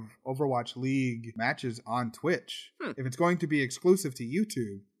number of Overwatch League matches on Twitch. If it's going to be exclusive to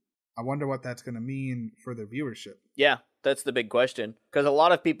YouTube, I wonder what that's going to mean for their viewership. Yeah. That's the big question. Because a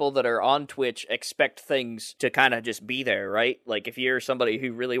lot of people that are on Twitch expect things to kind of just be there, right? Like, if you're somebody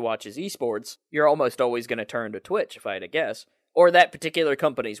who really watches esports, you're almost always going to turn to Twitch, if I had to guess. Or that particular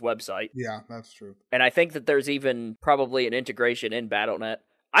company's website. Yeah, that's true. And I think that there's even probably an integration in Battle.net.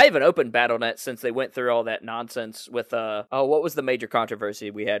 I haven't opened Battle.net since they went through all that nonsense with, what was the major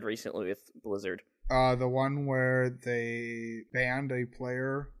controversy we had recently with Blizzard? The one where they banned a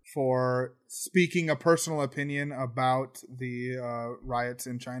player for speaking a personal opinion about the riots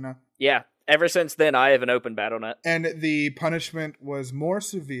in China. Yeah, ever since then, I haven't opened Battle.net. And the punishment was more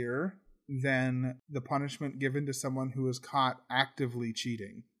severe than the punishment given to someone who was caught actively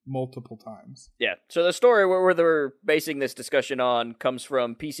cheating multiple times. Yeah, so the story where they're basing this discussion on comes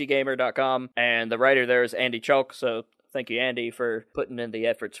from PCGamer.com, and the writer there is Andy Chalk, so thank you, Andy, for putting in the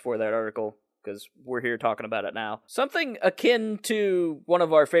efforts for that article, because we're here talking about it now. Something akin to one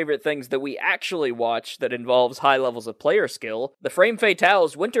of our favorite things that we actually watch that involves high levels of player skill, the Frame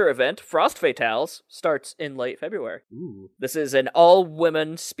Fatales winter event, Frost Fatales, starts in late February. Ooh. This is an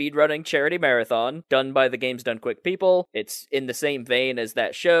all-women speedrunning charity marathon done by the Games Done Quick people. It's in the same vein as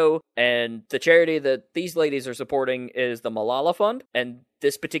that show, and the charity that these ladies are supporting is the Malala Fund, and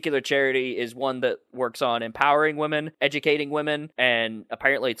this particular charity is one that works on empowering women, educating women, and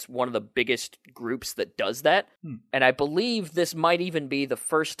apparently it's one of the biggest groups that does that. And I believe this might even be the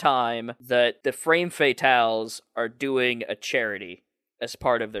first time that the Frame Fatales are doing a charity as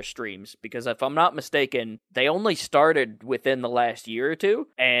part of their streams, because if I'm not mistaken, they only started within the last year or two,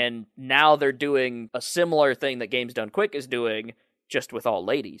 and now they're doing a similar thing that Games Done Quick is doing, just with all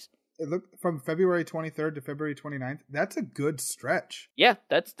ladies. It looked from February 23rd to February 29th. That's a good stretch. Yeah,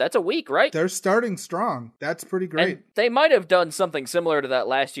 that's a week, right? They're starting strong. That's pretty great. And they might have done something similar to that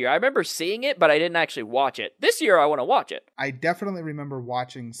last year. I remember seeing it, but I didn't actually watch it. This year, I want to watch it. I definitely remember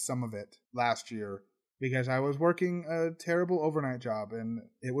watching some of it last year, because I was working a terrible overnight job and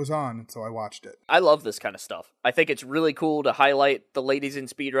it was on, so I watched it. I love this kind of stuff. I think it's really cool to highlight the ladies in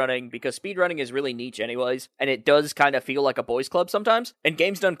speedrunning, because speedrunning is really niche anyways, and it does kind of feel like a boys' club sometimes. And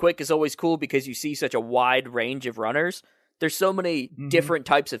Games Done Quick is always cool because you see such a wide range of runners. There's so many different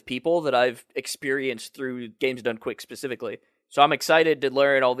types of people that I've experienced through Games Done Quick specifically. So I'm excited to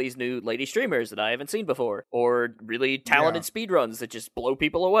learn all these new lady streamers that I haven't seen before, or really talented speedruns that just blow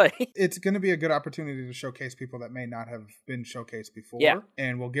people away. It's going to be a good opportunity to showcase people that may not have been showcased before. Yeah.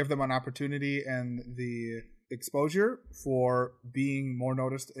 And we'll give them an opportunity and the exposure for being more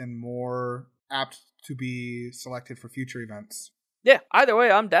noticed and more apt to be selected for future events. Yeah, either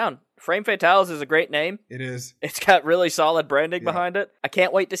way, I'm down. Frame Fatales is a great name. It is. It's got really solid branding behind it. I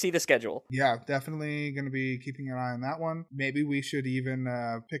can't wait to see the schedule. Yeah, definitely going to be keeping an eye on that one. Maybe we should even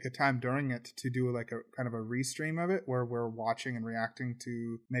pick a time during it to do like a kind of a restream of it where we're watching and reacting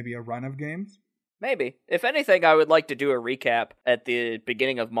to maybe a run of games. Maybe. If anything, I would like to do a recap at the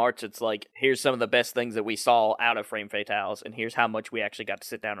beginning of March. It's like, here's some of the best things that we saw out of Frame Fatales, and here's how much we actually got to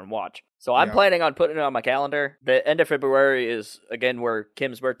sit down and watch. So I'm planning on putting it on my calendar. The end of February is, again, where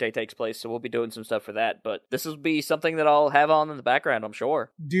Kim's birthday takes place, so we'll be doing some stuff for that. But this will be something that I'll have on in the background, I'm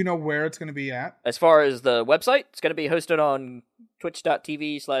sure. Do you know where it's going to be at? As far as the website, it's going to be hosted on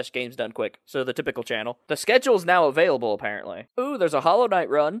twitch.tv/gamesdonequick, so the typical channel. The schedule's now available, apparently. Ooh, there's a Hollow Knight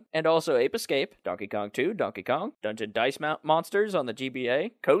run, and also Ape Escape, Donkey Kong 2, Donkey Kong, Dungeon Dice Monsters on the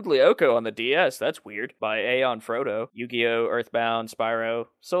GBA, Code Lyoko on the DS, that's weird, by Aeon Frodo, Yu-Gi-Oh!, Earthbound, Spyro.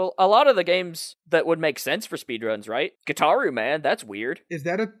 So a lot of the games that would make sense for speedruns, right? Gitaru, man, that's weird. Is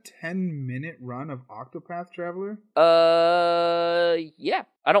that a 10-minute run of Octopath Traveler? Yeah.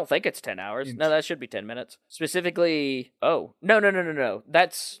 I don't think it's 10 hours. No, that should be 10 minutes. Specifically, no.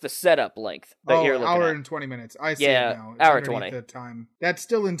 That's the setup length that you're looking at. Hour and 20 minutes. I see it now. It's hour 20. The time. That's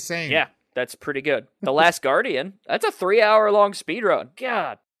still insane. Yeah, that's pretty good. The Last Guardian, that's a 3-hour-long speedrun.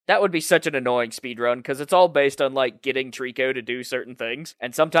 God. That would be such an annoying speedrun, because it's all based on, like, getting Trico to do certain things,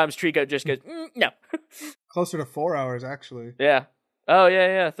 and sometimes Trico just goes, no. Closer to 4 hours, actually. Yeah. Oh,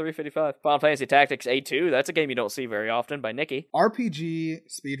 yeah, 355. Final Fantasy Tactics A2, that's a game you don't see very often by Nikki. RPG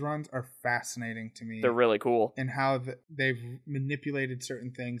speedruns are fascinating to me. They're really cool. And how they've manipulated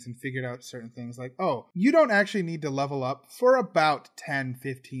certain things and figured out certain things. Like, you don't actually need to level up for about 10,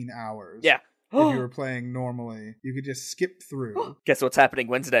 15 hours. Yeah. If you were playing normally, you could just skip through. Guess what's happening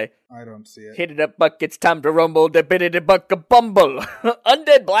Wednesday? I don't see it. Hit it up, Buck. It's time to rumble. Da biddy buck a bumble.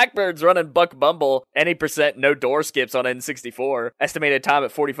 Undead Blackbird's running Buck Bumble. Any percent, no door skips on N64. Estimated time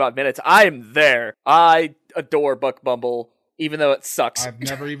at 45 minutes. I am there. I adore Buck Bumble, even though it sucks. I've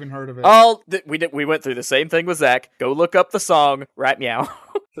never even heard of it. We went through the same thing with Zach. Go look up the song, Rat Meow.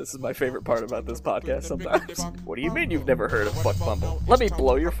 This is my favorite part about this podcast sometimes. What do you mean you've never heard of Buck Bumble? Let me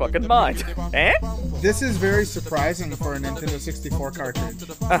blow your fucking mind. Eh? This is very surprising for a Nintendo 64 cartridge.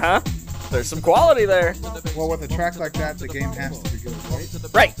 Uh-huh. There's some quality there. Well, with a track like that, the game has to be good, right?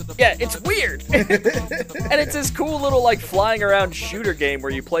 Right. Yeah, it's weird. And it's this cool little, like, flying around shooter game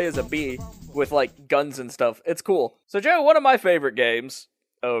where you play as a bee with, like, guns and stuff. It's cool. So, Joe, one of my favorite games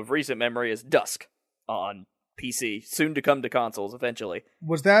of recent memory is Dusk on PC, soon to come to consoles eventually.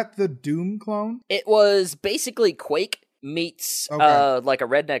 Was that the Doom clone? It was basically Quake meets like a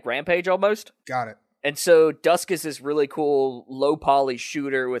Redneck Rampage almost. Got it. And so Dusk is this really cool low poly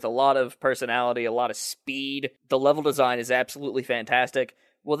shooter with a lot of personality, a lot of speed. The level design is absolutely fantastic.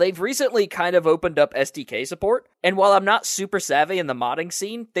 Well, they've recently kind of opened up SDK support, and while I'm not super savvy in the modding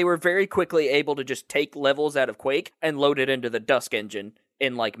scene, they were very quickly able to just take levels out of Quake and load it into the Dusk engine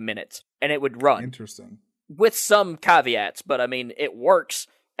in like minutes, and it would run. Interesting. With some caveats, but I mean, it works.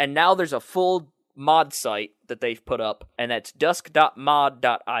 And now there's a full mod site that they've put up, and that's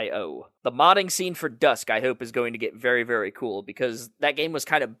dusk.mod.io. The modding scene for Dusk, I hope, is going to get very, very cool, because that game was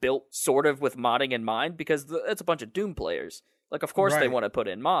kind of built sort of with modding in mind, because it's a bunch of Doom players. Like, of course they want to put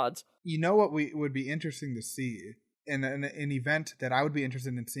in mods. You know what would be interesting to see? In an event that I would be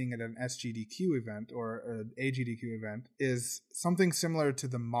interested in seeing at an SGDQ event or an AGDQ event is something similar to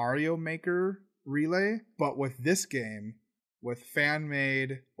the Mario Maker Relay, but with this game, with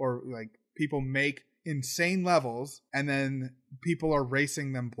fan-made, or like people make insane levels and then people are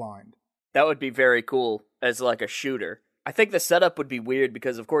racing them blind. That would be very cool as like a shooter. I think the setup would be weird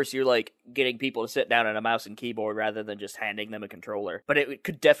because, of course, you're like getting people to sit down at a mouse and keyboard rather than just handing them a controller. But it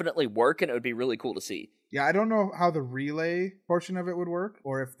could definitely work, and it would be really cool to see. Yeah, I don't know how the relay portion of it would work,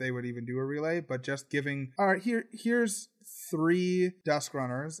 or if they would even do a relay, but just giving, all right, here's 3 Dusk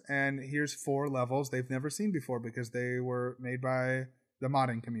Runners, and here's 4 levels they've never seen before because they were made by the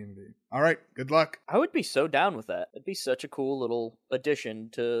modding community. All right, good luck. I would be so down with that. It'd be such a cool little addition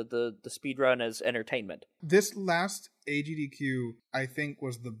to the speedrun as entertainment. This last AGDQ, I think,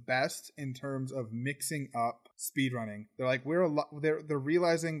 was the best in terms of mixing up speedrunning. They're like, they're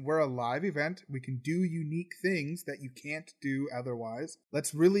realizing we're a live event. We can do unique things that you can't do otherwise.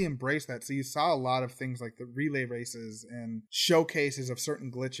 Let's really embrace that. So you saw a lot of things like the relay races and showcases of certain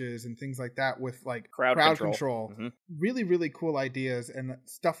glitches and things like that with like crowd control. Mm-hmm. Really, really cool ideas, and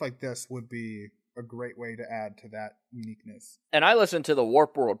stuff like this would be a great way to add to that uniqueness. And I listen to the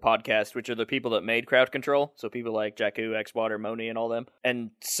Warp World podcast, which are the people that made crowd control. So people like Jakku, Xwater, Moni, and all them. And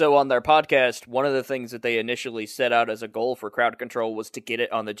so on their podcast, one of the things that they initially set out as a goal for crowd control was to get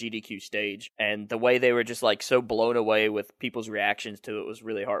it on the GDQ stage. And the way they were just like so blown away with people's reactions to it was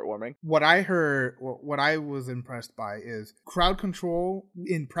really heartwarming. What I heard, what I was impressed by is crowd control.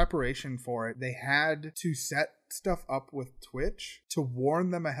 In preparation for it, they had to set stuff up with Twitch to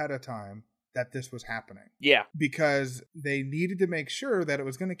warn them ahead of time that this was happening. Yeah. Because they needed to make sure that it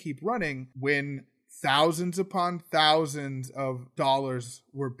was going to keep running when thousands upon thousands of dollars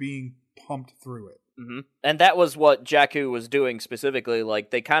were being pumped through it. And that was what Jakku was doing specifically.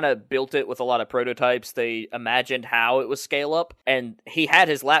 Like, they kind of built it with a lot of prototypes. They imagined how it would scale up, and he had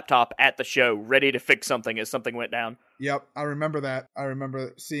his laptop at the show ready to fix something as something went down. Yep, I remember that. I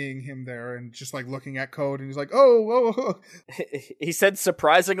remember seeing him there and just like looking at code, and he's like, oh. He said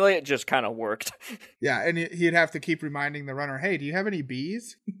surprisingly it just kind of worked. Yeah, and he'd have to keep reminding the runner, hey, do you have any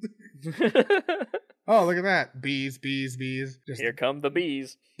bees? Oh, look at that. Bees. Just here come the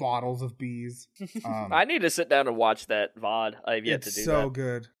bees. Bottles of bees. I need to sit down and watch that VOD. I've yet to do that. It's so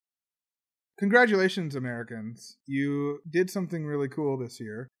good. Congratulations, Americans. You did something really cool this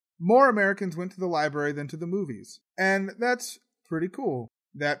year. More Americans went to the library than to the movies. And that's pretty cool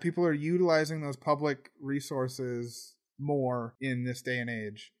that people are utilizing those public resources more in this day and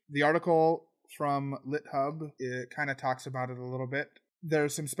age. The article from LitHub, it kind of talks about it a little bit.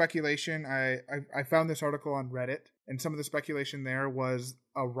 There's some speculation. I found this article on Reddit, and some of the speculation there was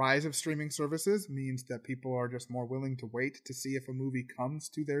a rise of streaming services means that people are just more willing to wait to see if a movie comes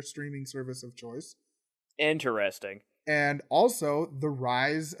to their streaming service of choice. Interesting. And also the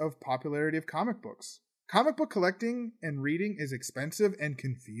rise of popularity of comic books. Comic book collecting and reading is expensive and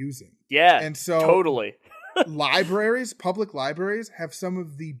confusing. Yeah, and so totally. Libraries, public libraries, have some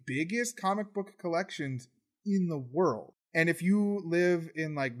of the biggest comic book collections in the world. And if you live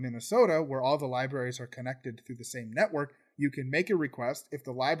in like Minnesota, where all the libraries are connected through the same network, you can make a request. If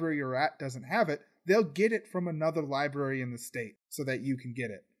the library you're at doesn't have it, they'll get it from another library in the state so that you can get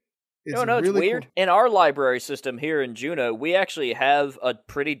it. It's really weird. Cool. In our library system here in Juneau, we actually have a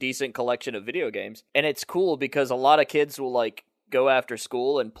pretty decent collection of video games. And it's cool because a lot of kids will like go after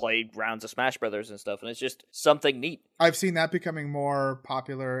school and play rounds of Smash Brothers and stuff. And it's just something neat. I've seen that becoming more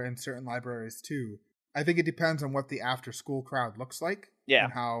popular in certain libraries too. I think it depends on what the after-school crowd looks like,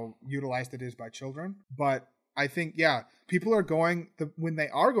 and how utilized it is by children. But I think, people are when they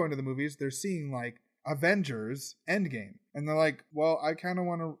are going to the movies, they're seeing like Avengers Endgame, and they're like, well,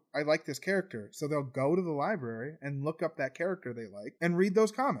 I like this character, so they'll go to the library and look up that character they like and read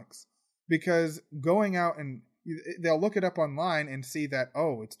those comics, because going out and they'll look it up online and see that,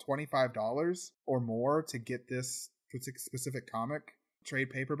 oh, it's $25 or more to get this specific comic trade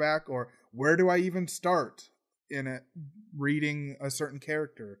paperback, or where do I even start in reading a certain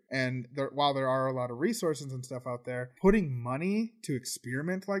character? And while there are a lot of resources and stuff out there, putting money to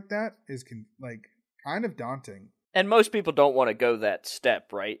experiment like that is kind of daunting. And most people don't want to go that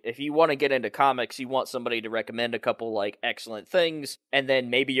step, right? If you want to get into comics, you want somebody to recommend a couple like excellent things, and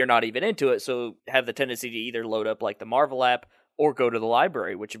then maybe you're not even into it, so have the tendency to either load up like the Marvel app or go to the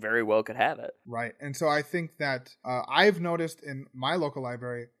library, which very well could have it. Right. And so I think that I've noticed in my local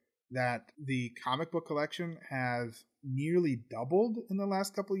library that the comic book collection has nearly doubled in the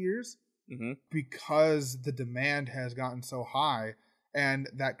last couple of years, because the demand has gotten so high, and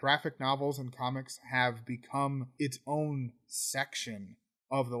that graphic novels and comics have become its own section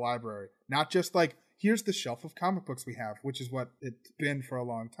of the library. Not just like, here's the shelf of comic books we have, which is what it's been for a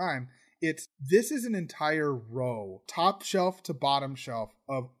long time. This is an entire row, top shelf to bottom shelf,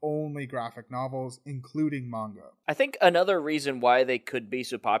 of only graphic novels, including manga. I think another reason why they could be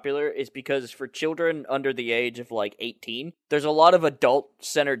so popular is because for children under the age of like 18, there's a lot of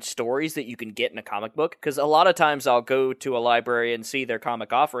adult-centered stories that you can get in a comic book. Because a lot of times I'll go to a library and see their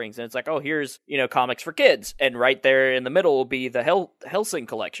comic offerings, and it's like, oh, here's, comics for kids. And right there in the middle will be the Hellsing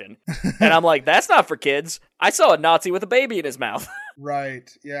collection. And I'm like, that's not for kids. I saw a Nazi with a baby in his mouth. Right,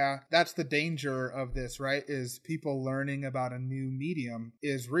 yeah. That's the danger of this, right? Is people learning about a new medium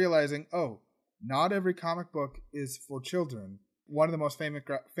is realizing, oh, not every comic book is for children. One of the most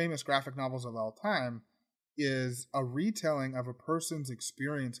famous graphic novels of all time is a retelling of a person's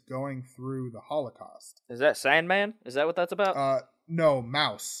experience going through the Holocaust. Is that Sandman? Is that what that's about? No,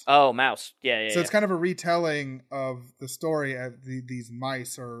 Mouse. Oh, Mouse. Yeah. So it's kind of a retelling of the story. These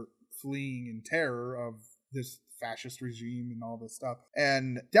mice are fleeing in terror of this fascist regime and all this stuff.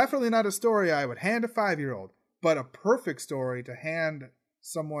 And definitely not a story I would hand a 5-year-old, but a perfect story to hand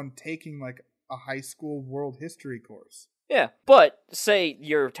someone taking like a high school world history course. Yeah, but say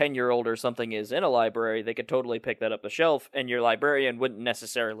your 10-year-old or something is in a library, they could totally pick that up the shelf, and your librarian wouldn't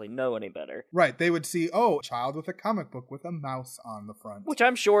necessarily know any better. Right, they would see, oh, a child with a comic book with a mouse on the front. Which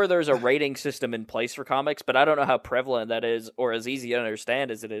I'm sure there's a rating system in place for comics, but I don't know how prevalent that is, or as easy to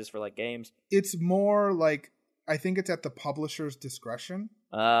understand as it is for like games. It's more like, I think it's at the publisher's discretion.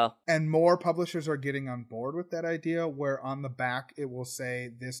 And more publishers are getting on board with that idea, where on the back it will say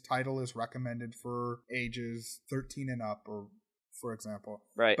this title is recommended for ages 13 and up, or for example.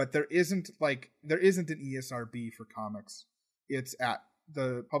 Right. But there isn't an ESRB for comics. It's at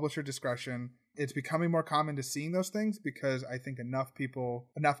the publisher discretion, it's becoming more common to seeing those things because I think enough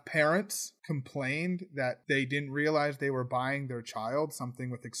parents complained that they didn't realize they were buying their child something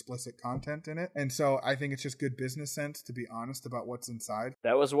with explicit content in it. And so I think it's just good business sense to be honest about what's inside.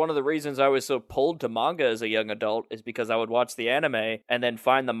 That was one of the reasons I was so pulled to manga as a young adult, is because I would watch the anime and then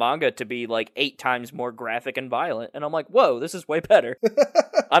find the manga to be like 8 times more graphic and violent. And I'm like, whoa, this is way better.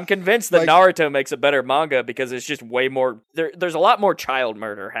 I'm convinced that Naruto makes a better manga because it's just way more... There's a lot more child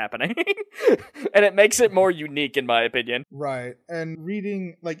murder happening. And it makes it more unique, in my opinion. Right. And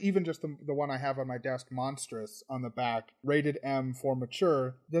reading, like, even just the one I have on my desk, Monstrous, on the back, rated M for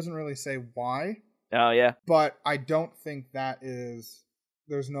mature, doesn't really say why. Oh, yeah. But I don't think that is...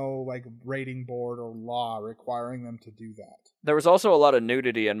 There's no, like, rating board or law requiring them to do that. There was also a lot of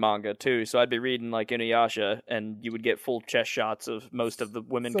nudity in manga, too, so I'd be reading, like, Inuyasha, and you would get full chest shots of most of the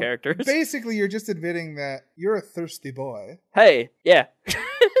women characters. Basically, you're just admitting that you're a thirsty boy. Hey, yeah.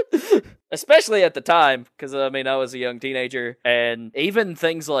 Especially at the time, because, I mean, I was a young teenager, and even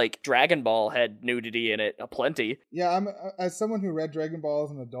things like Dragon Ball had nudity in it, aplenty. Yeah, as someone who read Dragon Ball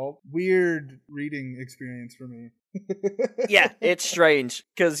as an adult, weird reading experience for me. Yeah, it's strange,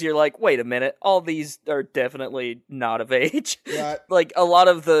 because you're like, wait a minute, all these are definitely not of age. Yeah. Like, a lot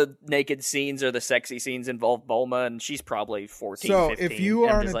of the naked scenes or the sexy scenes involve Bulma, and she's probably 14, 15. So, if you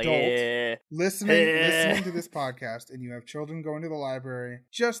are an adult listening to this podcast, and you have children going to the library,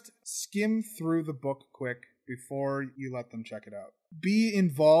 just skim through the book quick before you let them check it out. Be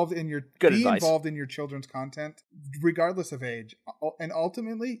involved in your children's content, regardless of age. And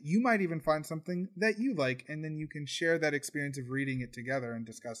ultimately, you might even find something that you like, and then you can share that experience of reading it together and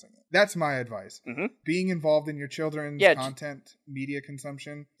discussing it. That's my advice. Mm-hmm. Being involved in your children's content, media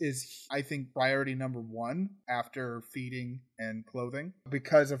consumption is, I think, priority number 1 after feeding and clothing,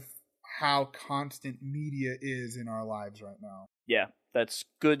 because of how constant media is in our lives right now. Yeah, that's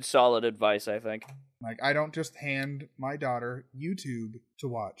good, solid advice, I think. Like, I don't just hand my daughter YouTube to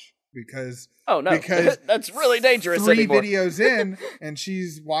watch because... Oh, no. Because that's really dangerous 3 anymore. videos in, and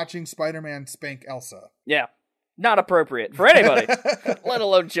she's watching Spider-Man spank Elsa. Yeah. Not appropriate for anybody, let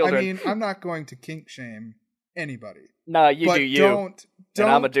alone children. I mean, I'm not going to kink shame anybody. Nah, you do you. Don't and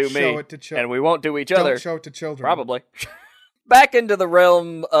I'ma do me. It to children. And we won't do each other. Don't show it to children. Probably. Back into the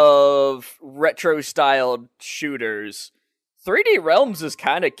realm of retro-styled shooters... 3D Realms is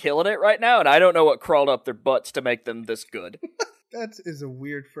kind of killing it right now, and I don't know what crawled up their butts to make them this good. That is a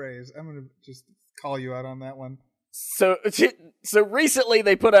weird phrase. I'm going to just call you out on that one. So recently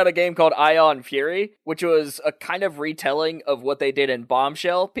they put out a game called Ion Fury, which was a kind of retelling of what they did in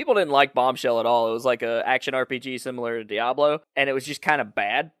Bombshell. People didn't like Bombshell at all. It was like an action RPG similar to Diablo, and it was just kind of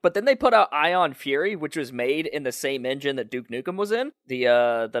bad. But then they put out Ion Fury, which was made in the same engine that Duke Nukem was in.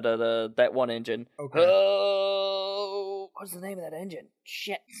 That one engine. Okay. What's the name of that engine?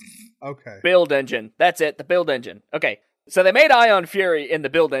 Shit. Okay. Build engine. That's it, the build engine. Okay. So they made Ion Fury in the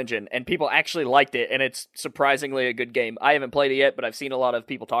build engine, and people actually liked it, and it's surprisingly a good game. I haven't played it yet, but I've seen a lot of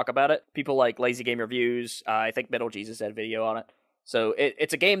people talk about it. People like Lazy Game Reviews. I think Metal Jesus had a video on it. So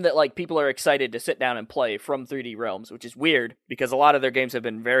it's a game that like people are excited to sit down and play from 3D Realms, which is weird, because a lot of their games have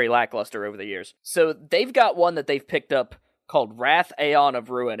been very lackluster over the years. So they've got one that they've picked up called Wrath Aeon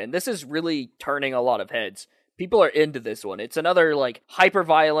of Ruin, and this is really turning a lot of heads. People are into this one. It's another like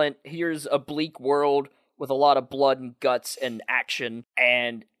hyper-violent, here's a bleak world with a lot of blood and guts and action,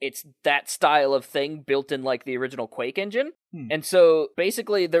 and it's that style of thing built in like the original Quake engine. And so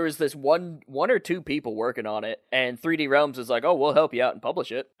basically there was this one or two people working on it, and 3D Realms is like, oh, we'll help you out and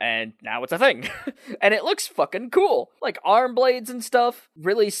publish it, and now it's a thing. And it looks fucking cool. Like arm blades and stuff,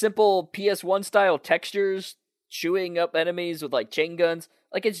 really simple PS1 style textures, chewing up enemies with like chain guns.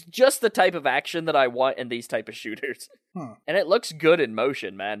 Like, it's just the type of action that I want in these type of shooters. And it looks good in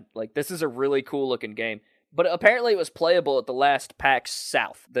motion, man. Like, this is a really cool looking game. But apparently it was playable at the last PAX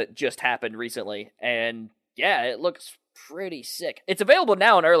South that just happened recently. And yeah, it looks pretty sick. It's available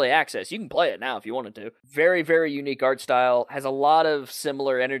now in early access. You can play it now if you wanted to. Very, very unique art style. Has a lot of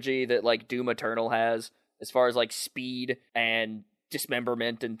similar energy that like Doom Eternal has, as far as like speed and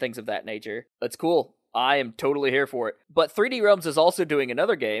dismemberment and things of that nature. That's cool. I am totally here for it. But 3D Realms is also doing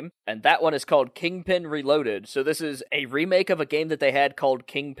another game, and that one is called Kingpin Reloaded. So this is a remake of a game that they had called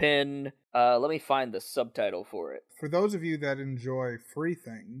Kingpin... let me find the subtitle for it. For those of you that enjoy free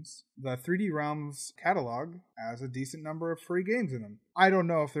things, the 3D Realms catalog has a decent number of free games in them. I don't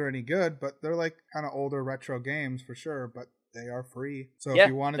know if they're any good, but they're like kind of older retro games for sure, but they are free. So yeah, if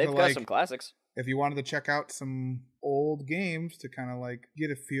you wanted they've to got like some classics. if you wanted to check out some old games to kind of like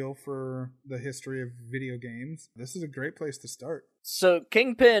get a feel for the history of video games, this is a great place to start. So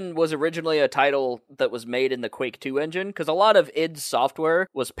Kingpin was originally a title that was made in the Quake 2 engine, because a lot of id Software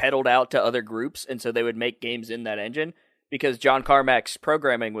was peddled out to other groups, and so they would make games in that engine, because John Carmack's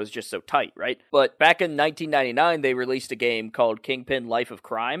programming was just so tight, right? But back in 1999, they released a game called Kingpin Life of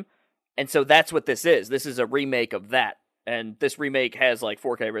Crime, and so that's what this is. This is a remake of that. And this remake has like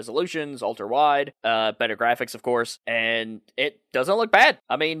 4K resolutions, ultra wide, better graphics, of course, and it doesn't look bad.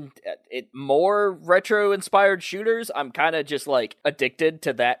 I mean, more retro inspired shooters. I'm kind of just like addicted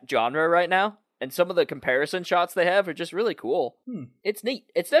to that genre right now. And some of the comparison shots they have are just really cool. It's neat.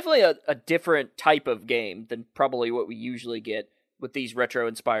 It's definitely a different type of game than probably what we usually get with these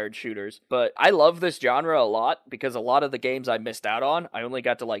retro-inspired shooters. But I love this genre a lot, because a lot of the games I missed out on, I only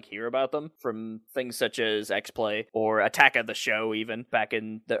got to like hear about them from things such as X-Play or Attack of the Show, even back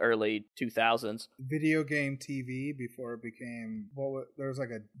in the early 2000s. Video game TV before it became, there was like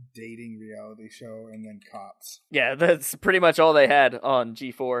a dating reality show and then Cops. Yeah, that's pretty much all they had on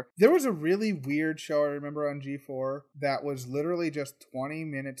G4. There was a really weird show I remember on G4 that was literally just 20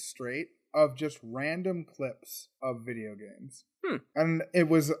 minutes straight of just random clips of video games. And it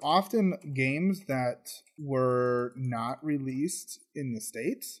was often games that were not released in the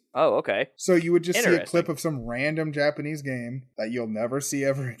States. Oh, okay. So you would just see a clip of some random Japanese game that you'll never see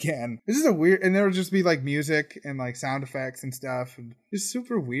ever again. This is a weird, and there would just be like music and like sound effects and stuff. And just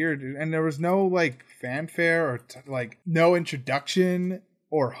super weird. And there was no like fanfare or like no introduction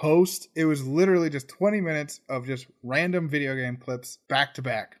or host. It was literally just 20 minutes of just random video game clips back to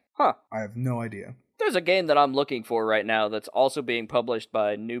back. Huh. I have no idea. There's a game that I'm looking for right now that's also being published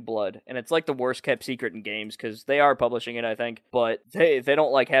by New Blood, and it's like the worst kept secret in games, because they are publishing it, I think, but they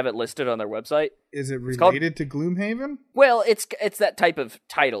don't like have it listed on their website. Is it related to Gloomhaven? Well, it's that type of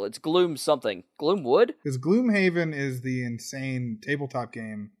title. It's Gloom something. Gloomwood? Because Gloomhaven is the insane tabletop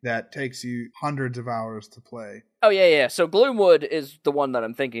game that takes you hundreds of hours to play. Oh, yeah. So Gloomwood is the one that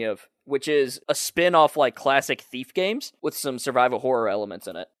I'm thinking of, which is a spin-off like classic Thief games with some survival horror elements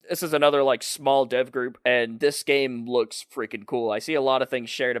in it. This is another like small dev group, and this game looks freaking cool. I see a lot of things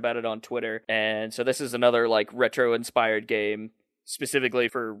shared about it on Twitter, and so this is another like retro-inspired game specifically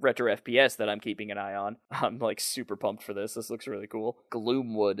for retro FPS that I'm keeping an eye on. I'm like super pumped for this. This looks really cool.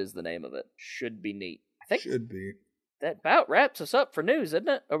 Gloomwood is the name of it. Should be neat. I think should be. That about wraps us up for news, isn't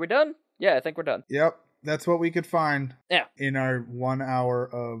it? Are we done? Yeah, I think we're done. Yep. That's what we could find yeah. in our 1 hour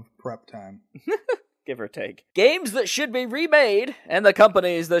of prep time. Give or take. Games that should be remade and the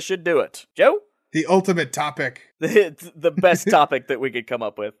companies that should do it. Joe? The ultimate topic. The best topic that we could come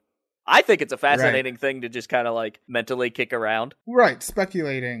up with. I think it's a fascinating thing to just kind of like mentally kick around. Right,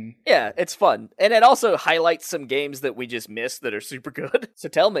 speculating. Yeah, it's fun. And it also highlights some games that we just missed that are super good. So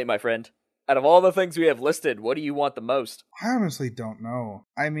tell me, my friend, out of all the things we have listed, what do you want the most? I honestly don't know.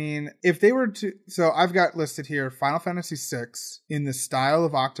 I mean, if they were to... So I've got listed here Final Fantasy VI in the style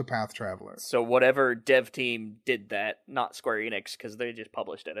of Octopath Traveler. So whatever dev team did that, not Square Enix, because they just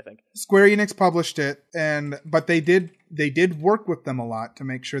published it, I think. Square Enix published it, but they did work with them a lot to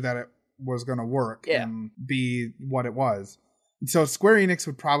make sure that it was going to work and be what it was. So Square Enix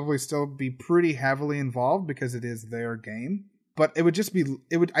would probably still be pretty heavily involved because it is their game. But it would just be,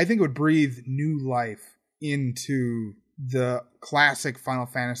 I think it would breathe new life into the classic Final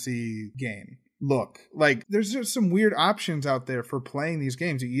Fantasy game. Look, like, there's just some weird options out there for playing these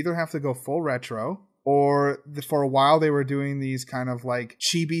games. You either have to go full retro, or for a while they were doing these kind of like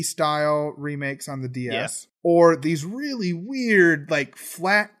chibi style remakes on the DS, or these really weird, like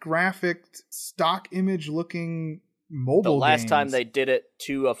flat graphic, stock image looking mobile games. The last time they did it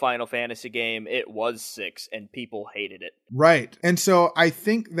to a Final Fantasy game, it was 6, and people hated it. Right. And so I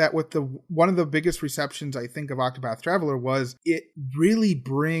think that with one of the biggest receptions, I think, of Octopath Traveler was it really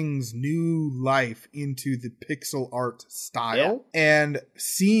brings new life into the pixel art style. Yeah. And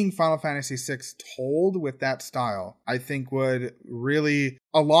seeing Final Fantasy VI told with that style, I think would really,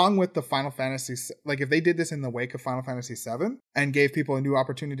 along with the Final Fantasy, like if they did this in the wake of Final Fantasy VII and gave people a new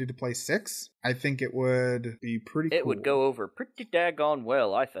opportunity to play 6, I think it would be pretty cool. It would go over pretty daggone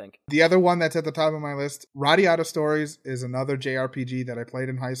well, I think. The other one that's at the top of my list, Radiata Stories, is another JRPG that I played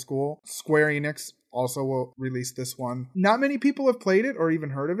in high school. Square Enix also will release this one. Not many people have played it or even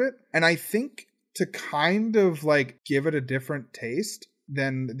heard of it. And I think to kind of like give it a different taste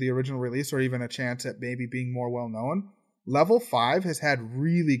than the original release, or even a chance at maybe being more well known, Level 5 has had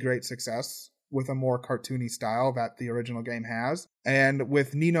really great success with a more cartoony style that the original game has. And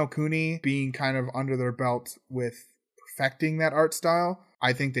with Ni no Kuni being kind of under their belt with perfecting that art style,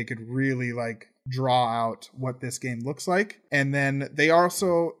 I think they could really like draw out what this game looks like. And then they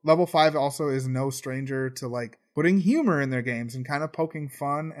also, Level 5 also is no stranger to like putting humor in their games and kind of poking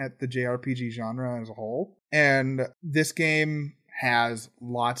fun at the JRPG genre as a whole. And this game has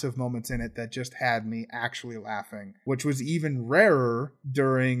lots of moments in it that just had me actually laughing, which was even rarer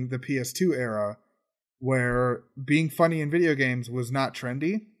during the PS2 era, where being funny in video games was not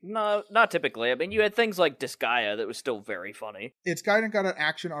trendy. No, not typically. I mean, you had things like Disgaea that was still very funny. It's kind of got an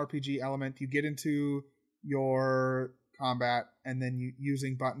action RPG element. You get into your combat, and then you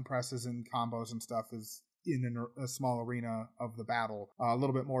using button presses and combos and stuff is in a small arena of the battle. A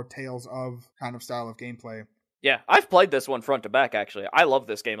little bit more Tales of kind of style of gameplay. Yeah, I've played this one front to back, actually. I love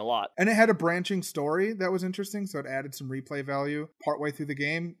this game a lot. And it had a branching story that was interesting, so it added some replay value. Partway through the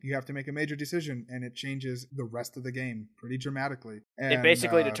game, you have to make a major decision, and it changes the rest of the game pretty dramatically. And it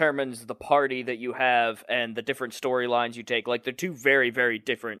basically determines the party that you have and the different storylines you take. Like, they're two very, very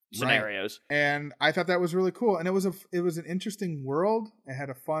different scenarios. Right. And I thought that was really cool. And it was an interesting world. It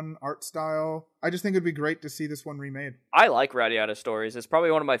had a fun art style. I just think it'd be great to see this one remade. I like Radiata Stories. It's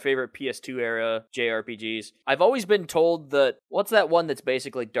probably one of my favorite PS2 era JRPGs. I've always been told that, what's that one that's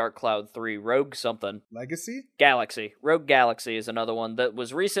basically Dark Cloud 3? Rogue something. Legacy? Galaxy. Rogue Galaxy is another one that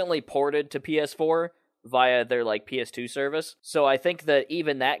was recently ported to PS4 via their like PS2 service. So I think that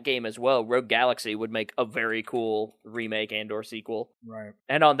even that game as well, Rogue Galaxy, would make a very cool remake and or sequel. Right.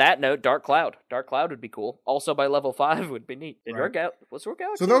 And on that note, Dark Cloud. Dark Cloud would be cool. Also by Level 5 would be neat. Right. What's Rogue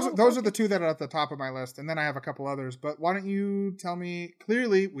Galaxy? So those are the two that are at the top of my list, and then I have a couple others. But why don't you tell me,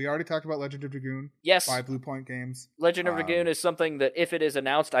 clearly, we already talked about Legend of Dragoon. Yes. By Bluepoint Games. Legend of Dragoon is something that if it is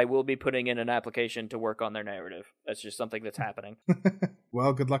announced, I will be putting in an application to work on their narrative. That's just something that's happening.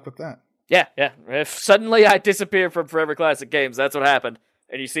 Well, good luck with that. Yeah. If suddenly I disappear from Forever Classic Games, that's what happened.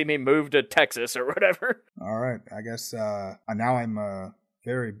 And you see me move to Texas or whatever. All right. I guess now I'm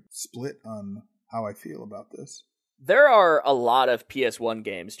very split on how I feel about this. There are a lot of PS1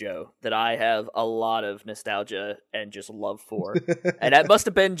 games, Joe, that I have a lot of nostalgia and just love for. And that must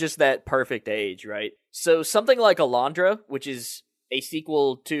have been just that perfect age, right? So something like Alundra, which is a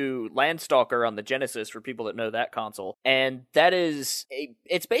sequel to Landstalker on the Genesis for people that know that console. And that is,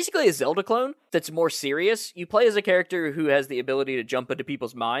 it's basically a Zelda clone that's more serious. You play as a character who has the ability to jump into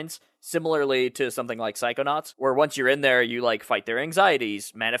people's minds, similarly to something like Psychonauts, where once you're in there, you like fight their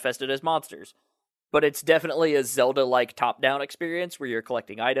anxieties, manifested as monsters. But it's definitely a Zelda-like top-down experience where you're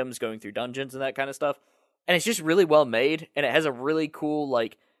collecting items, going through dungeons and that kind of stuff. And it's just really well made, and it has a really cool,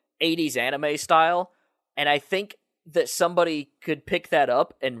 like, 80s anime style. And I think that somebody could pick that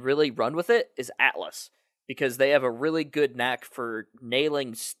up and really run with it is Atlas, because they have a really good knack for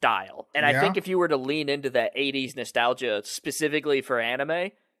nailing style. And I think if you were to lean into that 80s nostalgia specifically for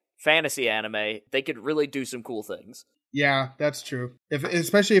anime, fantasy anime, they could really do some cool things. Yeah, that's true.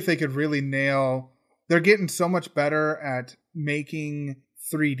 Especially if they could really nail... They're getting so much better at making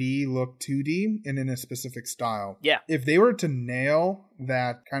 3D look 2D and in a specific style. Yeah. If they were to nail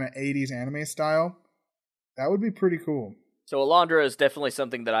that kind of 80s anime style, that would be pretty cool. So Alundra is definitely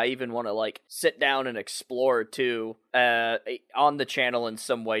something that I even want to like sit down and explore too on the channel in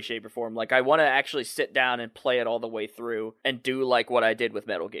some way, shape, or form. Like I want to actually sit down and play it all the way through and do like what I did with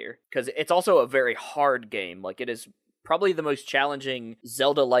Metal Gear. Because it's also a very hard game. Like it is probably the most challenging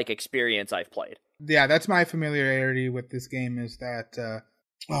Zelda-like experience I've played. Yeah, that's my familiarity with this game is that...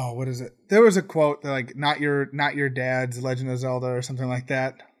 what is it? There was a quote that like, not your dad's Legend of Zelda or something like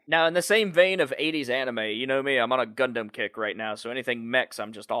that. Now, in the same vein of 80s anime, you know me, I'm on a Gundam kick right now, so anything mechs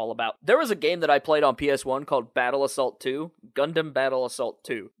I'm just all about. There was a game that I played on PS1 called Battle Assault 2, Gundam Battle Assault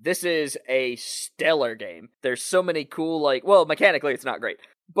 2. This is a stellar game. There's so many cool, like, well, mechanically it's not great,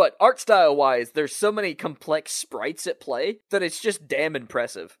 but art style-wise, there's so many complex sprites at play that it's just damn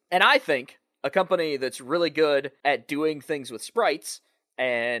impressive. And I think a company that's really good at doing things with sprites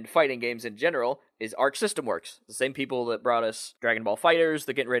and fighting games in general is Arc System Works. The same people that brought us Dragon Ball FighterZ,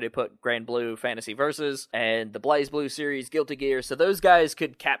 they're getting ready to put Grand Blue Fantasy Versus, and the BlazBlue series, Guilty Gear. So those guys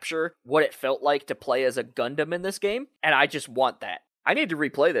could capture what it felt like to play as a Gundam in this game, and I just want that. I need to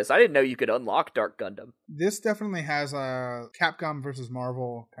replay this. I didn't know you could unlock Dark Gundam. This definitely has a Capcom versus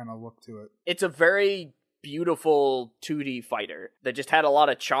Marvel kind of look to it. It's a very beautiful 2D fighter that just had a lot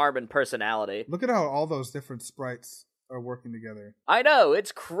of charm and personality. Look at how all those different sprites are working together. I know,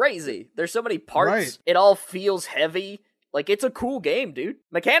 it's crazy. There's so many parts. Right. It all feels heavy. Like, it's a cool game, dude.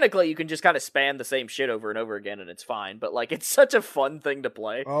 Mechanically, you can just kind of spam the same shit over and over again and it's fine. But, like, it's such a fun thing to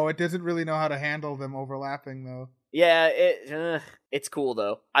play. Oh, it doesn't really know how to handle them overlapping, though. Yeah, it's cool,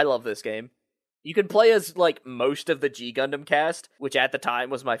 though. I love this game. You can play as, like, most of the G Gundam cast, which at the time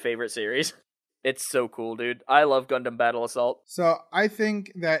was my favorite series. It's so cool, dude. I love Gundam Battle Assault. So, I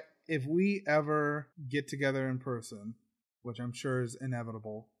think that if we ever get together in person, which I'm sure is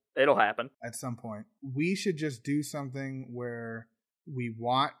inevitable, it'll happen at some point, we should just do something where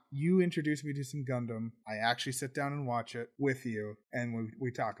you introduce me to some Gundam, I actually sit down and watch it with you, and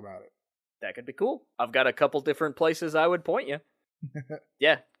we talk about it. That could be cool. I've got a couple different places I would point you.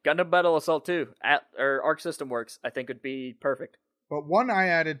 Yeah, Gundam Battle Assault 2 or Arc System Works, I think would be perfect. But one I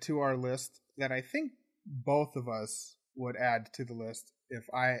added to our list that I think both of us would add to the list. If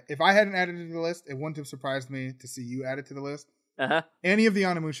I hadn't added it to the list, it wouldn't have surprised me to see you add it to the list. Any of the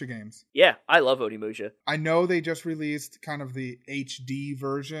Onimusha games. Yeah, I love Onimusha. I know they just released kind of the HD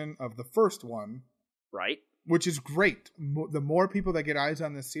version of the first one. Right. Which is great. The more people that get eyes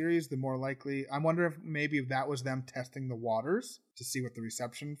on this series, the more likely... I wonder if maybe that was them testing the waters to see what the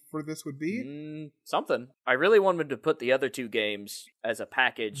reception for this would be. Something. I really wanted to put the other two games as a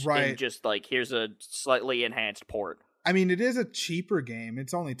package. Right. And just like, here's a slightly enhanced port. I mean, it is a cheaper game.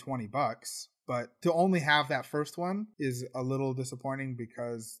 It's only $20. But to only have that first one is a little disappointing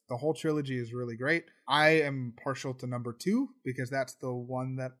because the whole trilogy is really great. I am partial to number 2 because that's the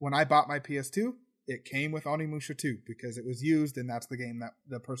one that when I bought my PS2, it came with Onimusha 2 because it was used, and that's the game that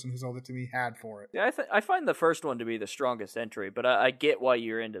the person who sold it to me had for it. Yeah, I find the first one to be the strongest entry, but I get why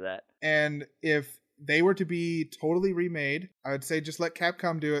you're into that. And if they were to be totally remade, I would say just let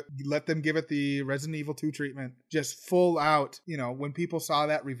Capcom do it. Let them give it the Resident Evil 2 treatment. Just full out, when people saw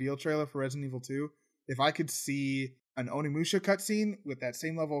that reveal trailer for Resident Evil 2, if I could see an Onimusha cutscene with that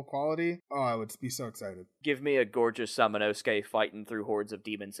same level of quality, I would be so excited. Give me a gorgeous Samanosuke fighting through hordes of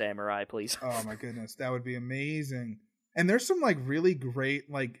demon samurai, please. Oh my goodness, that would be amazing. And there's some really great,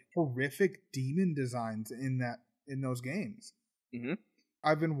 horrific demon designs in those games. Mm-hmm.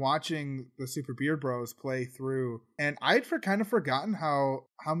 I've been watching the Super Beard Bros play through, and I'd kind of forgotten how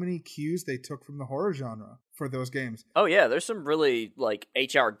many cues they took from the horror genre for those games. Oh yeah, there's some really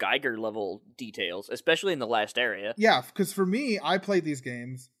H.R. Geiger level details, especially in the last area. Yeah, because for me, I played these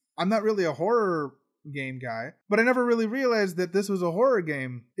games. I'm not really a horror game guy, but I never really realized that this was a horror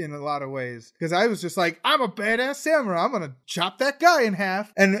game in a lot of ways, because I was just I'm a badass samurai, I'm gonna chop that guy in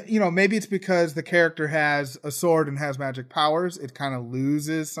half. And maybe it's because the character has a sword and has magic powers, it kind of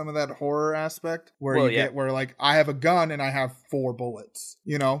loses some of that horror aspect where get where I have a gun and I have 4 bullets,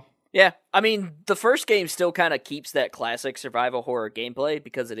 Yeah, I mean, the first game still kind of keeps that classic survival horror gameplay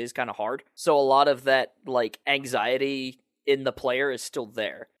because it is kind of hard. So a lot of that anxiety in the player is still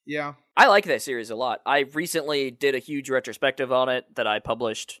there. Yeah. I like that series a lot. I recently did a huge retrospective on it that I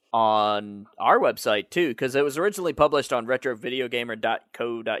published on our website too, because it was originally published on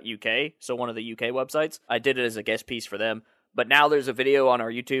retrovideogamer.co.uk, so one of the UK websites. I did it as a guest piece for them. But now there's a video on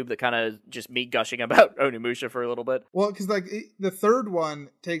our YouTube that kind of just me gushing about Onimusha for a little bit. Well, because the third one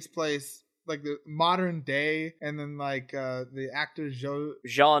takes place the modern day, and then the actor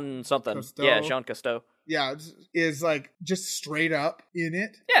Jean something. Cousteau. Yeah, Jean Cousteau. Yeah, is just straight up in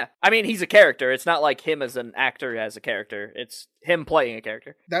it. Yeah, I mean, he's a character. It's not like him as an actor as a character. It's him playing a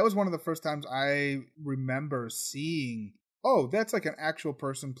character. That was one of the first times I remember seeing, that's an actual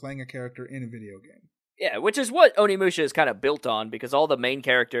person playing a character in a video game. Yeah, which is what Onimusha is kind of built on, because all the main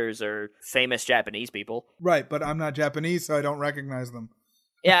characters are famous Japanese people. Right, but I'm not Japanese, so I don't recognize them.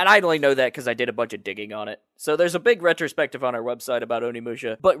 Yeah, and I only know that because I did a bunch of digging on it. So there's a big retrospective on our website about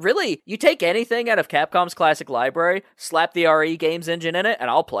Onimusha. But really, you take anything out of Capcom's classic library, slap the RE Games engine in it,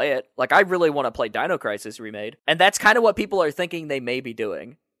 and I'll play it. I really want to play Dino Crisis Remade. And that's kind of what people are thinking they may be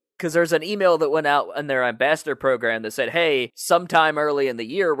doing. Because there's an email that went out in their ambassador program that said, hey, sometime early in the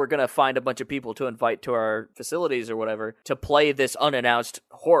year, we're going to find a bunch of people to invite to our facilities or whatever to play this unannounced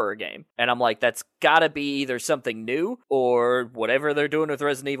horror game. And I'm like, that's got to be either something new or whatever they're doing with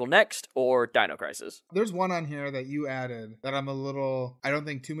Resident Evil Next or Dino Crisis. There's one on here that you added that I don't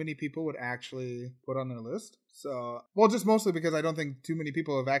think too many people would actually put on their list. So, just mostly because I don't think too many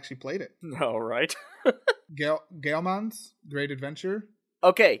people have actually played it. All right. Gaelmon's Great Adventure.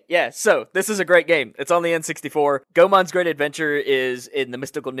 Okay, yeah, so this is a great game. It's on the N64. Goemon's Great Adventure is in the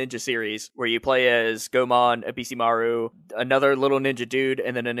Mystical Ninja series, where you play as Goemon, Abisamaru, another little ninja dude,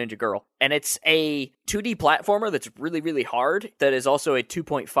 and then a ninja girl. And it's a 2D platformer that's really, really hard, that is also a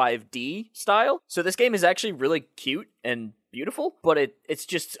 2.5D style. So this game is actually really cute and beautiful, but it's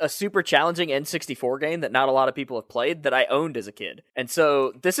just a super challenging N64 game that not a lot of people have played that I owned as a kid. And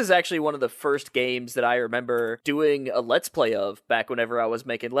so this is actually one of the first games that I remember doing a Let's Play of back whenever I was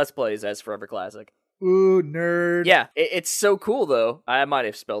making Let's Plays as Forever Classic. Ooh, nerd. Yeah, it's so cool, though. I might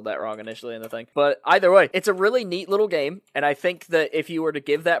have spelled that wrong initially in the thing. But either way, it's a really neat little game, and I think that if you were to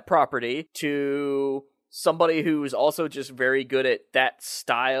give that property to somebody who's also just very good at that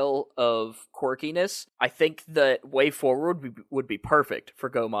style of quirkiness, I think that Way Forward would be perfect for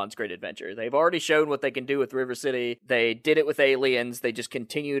Goemon's Great Adventure. They've already shown what they can do with River City. They did it with Aliens. They just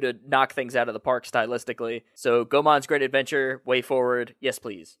continue to knock things out of the park stylistically. So Goemon's Great Adventure, Way Forward, yes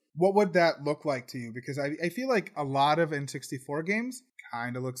please. What would that look like to you? Because I feel like a lot of N64 games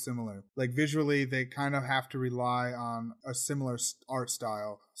kind of look similar. Like visually, they kind of have to rely on a similar art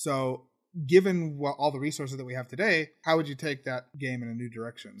style. So given all the resources that we have today, how would you take that game in a new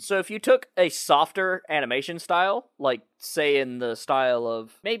direction? So if you took a softer animation style, like say in the style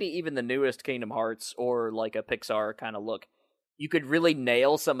of maybe even the newest Kingdom Hearts or like a Pixar kind of look, you could really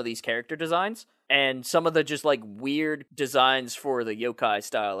nail some of these character designs and some of the just like weird designs for the yokai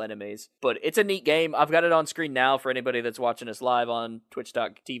style enemies. But it's a neat game. I've got it on screen now for anybody that's watching us live on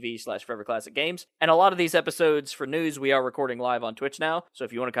twitch.tv/foreverclassicgames. And a lot of these episodes for news, we are recording live on Twitch now. So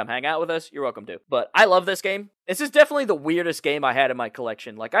if you want to come hang out with us, you're welcome to. But I love this game. This is definitely the weirdest game I had in my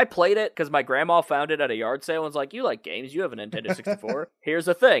collection. Like, I played it because my grandma found it at a yard sale and was like, you like games, you have a Nintendo 64. Here's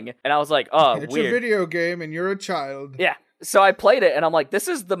a thing. And I was like, oh, it's weird. It's a video game and you're a child. Yeah. So I played it, and I'm like, this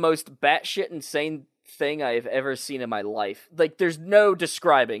is the most batshit insane thing I've ever seen in my life. Like, there's no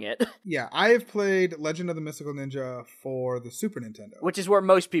describing it. Yeah, I have played Legend of the Mystical Ninja for the Super Nintendo. Which is where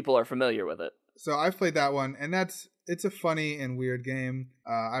most people are familiar with it. So I've played that one, and it's a funny and weird game.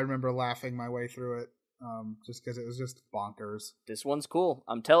 I remember laughing my way through it, just because it was just bonkers. This one's cool.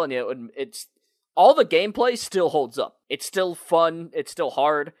 I'm telling you, it's... all the gameplay still holds up. It's still fun. It's still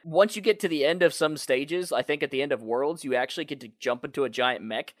hard. Once you get to the end of some stages, I think at the end of Worlds, you actually get to jump into a giant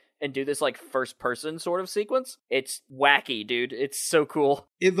mech and do this like first-person sort of sequence. It's wacky, dude. It's so cool.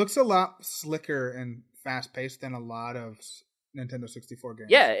 It looks a lot slicker and fast-paced than a lot of Nintendo 64 games.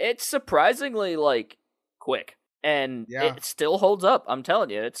 Yeah, it's surprisingly like quick. And it still holds up. I'm telling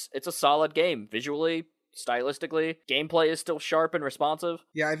you, it's a solid game. Visually, stylistically, gameplay is still sharp and responsive.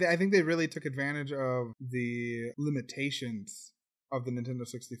 Yeah, I think they really took advantage of the limitations of the Nintendo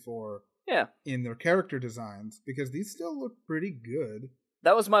 64 in their character designs, because these still look pretty good.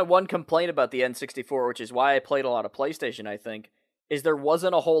 That was my one complaint about the N64, which is why I played a lot of PlayStation, I think, is there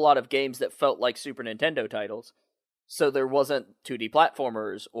wasn't a whole lot of games that felt like Super Nintendo titles. So there wasn't 2D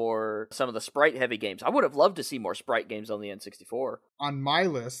platformers or some of the sprite-heavy games. I would have loved to see more sprite games on the N64. On my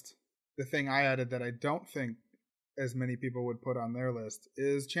list, the thing I added that I don't think as many people would put on their list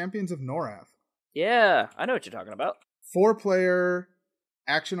is Champions of Norath. Yeah, I know what you're talking about. 4-player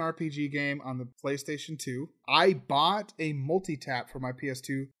action RPG game on the PlayStation 2. I bought a multi-tap for my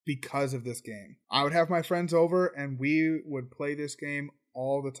PS2 because of this game. I would have my friends over and we would play this game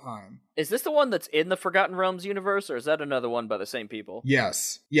all the time. Is this the one that's in the Forgotten Realms universe, or is that another one by the same people?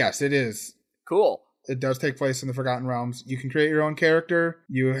 Yes, it is. Cool. It does take place in the Forgotten Realms. You can create your own character.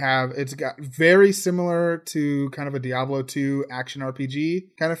 It's got very similar to kind of a Diablo 2 action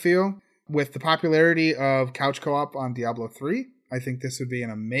RPG kind of feel. With the popularity of couch co-op on Diablo 3, I think this would be an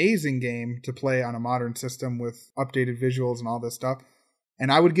amazing game to play on a modern system with updated visuals and all this stuff.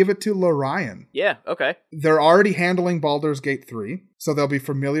 And I would give it to Lorian. Yeah, okay. They're already handling Baldur's Gate 3, so they'll be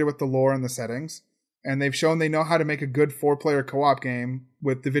familiar with the lore and the settings. And they've shown they know how to make a good 4-player co-op game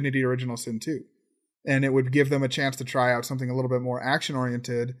with Divinity Original Sin 2. And it would give them a chance to try out something a little bit more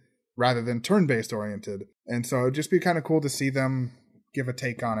action-oriented rather than turn-based oriented. And so it'd just be kind of cool to see them give a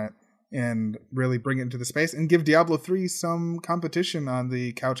take on it and really bring it into the space and give Diablo 3 some competition on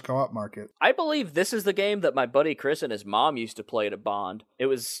the couch co-op market. I believe this is the game that my buddy Chris and his mom used to play at a Bond.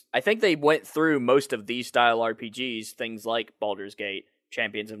 I think they went through most of these style RPGs, things like Baldur's Gate,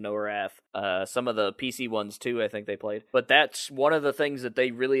 Champions of Norath, some of the PC ones too, I think they played. But that's one of the things that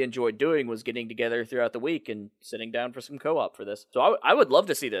they really enjoyed doing, was getting together throughout the week and sitting down for some co-op for this. So I would love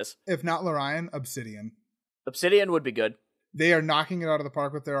to see this. If not Lorian, Obsidian. Obsidian would be good. They are knocking it out of the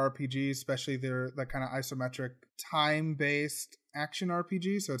park with their RPGs, especially that kind of isometric time-based action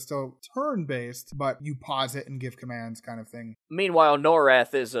RPG. So it's still turn-based, but you pause it and give commands kind of thing. Meanwhile,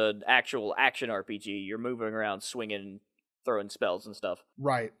 Norath is an actual action RPG. You're moving around swinging, throwing spells and stuff.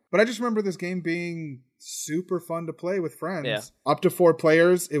 Right. But I just remember this game being super fun to play with friends. Yeah. Up to 4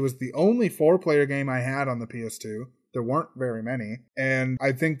 players. It was the only 4-player game I had on the PS2. There weren't very many. And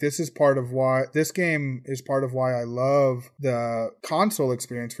I think this game is part of why I love the console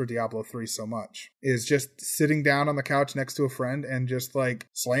experience for Diablo 3 so much. Is just sitting down on the couch next to a friend and just like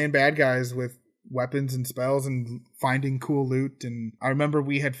slaying bad guys with weapons and spells and finding cool loot. And I remember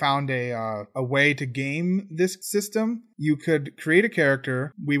we had found a way to game this system. You could create a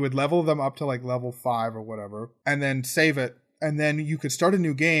character. We would level them up to like level 5 or whatever, and then save it. And then you could start a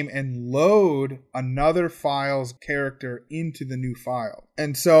new game and load another file's character into the new file.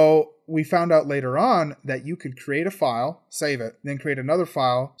 And so we found out later on that you could create a file, save it, then create another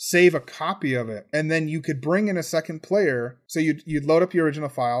file, save a copy of it, and then you could bring in a second player. So you'd load up your original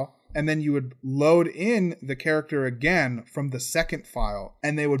file, and then you would load in the character again from the second file,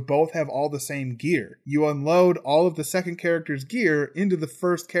 and they would both have all the same gear. You unload all of the second character's gear into the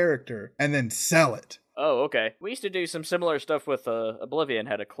first character, and then sell it. Oh, okay. We used to do some similar stuff with Oblivion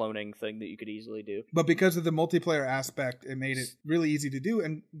had a cloning thing that you could easily do. But because of the multiplayer aspect, it made it really easy to do,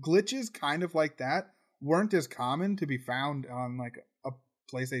 and glitches kind of like that weren't as common to be found on like a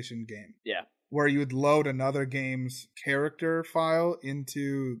PlayStation game. Yeah. Where you would load another game's character file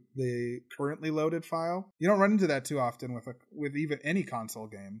into the currently loaded file. You don't run into that too often with even any console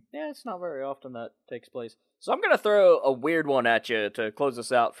game. Yeah, it's not very often that takes place. So I'm going to throw a weird one at you to close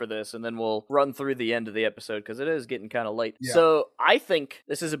us out for this, and then we'll run through the end of the episode, because it is getting kind of late. Yeah. So I think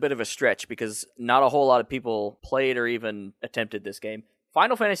this is a bit of a stretch, because not a whole lot of people played or even attempted this game.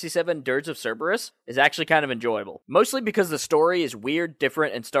 Final Fantasy VII Dirge of Cerberus is actually kind of enjoyable. Mostly because the story is weird,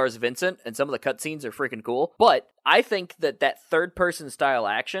 different, and stars Vincent, and some of the cutscenes are freaking cool. But I think that third-person style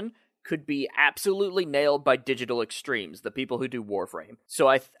action could be absolutely nailed by Digital Extremes, the people who do Warframe. So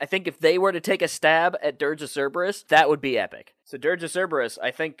I think if they were to take a stab at Dirge of Cerberus, that would be epic. So Dirge of Cerberus, I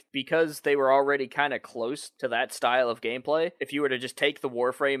think because they were already kind of close to that style of gameplay, if you were to just take the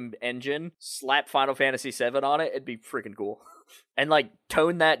Warframe engine, slap Final Fantasy VII on it, it'd be freaking cool. And like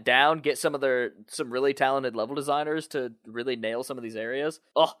tone that down, get some really talented level designers to really nail some of these areas.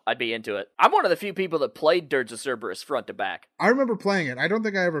 Oh, I'd be into it. I'm one of the few people that played Dirge of Cerberus front to back. I remember playing it. I don't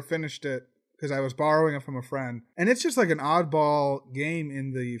think I ever finished it because I was borrowing it from a friend. And it's just like an oddball game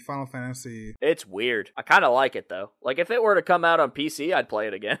in the Final Fantasy. It's weird. I kind of like it though. Like if it were to come out on PC, I'd play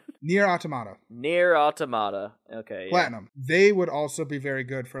it again. Nier Automata. Okay. Platinum. Yeah. They would also be very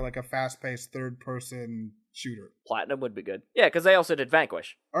good for like a fast-paced third-person shooter. Platinum would be good. Yeah, because they also did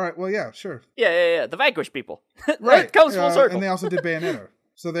Vanquish. All right, well, yeah, sure. Yeah. The Vanquish people. Right. It comes full circle. And they also did Bayonetta.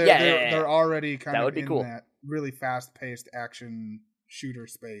 So they're already kind of in cool. That really fast-paced action shooter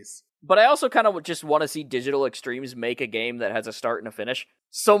space. But I also kind of just want to see Digital Extremes make a game that has a start and a finish.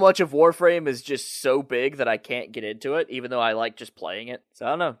 So much of Warframe is just so big that I can't get into it, even though I like just playing it. So I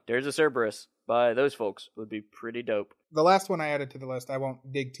don't know. There's a Cerberus by those folks would be pretty dope. The last one I added to the list, I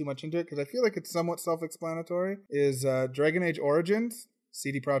won't dig too much into it because I feel like it's somewhat self-explanatory, is Dragon Age Origins,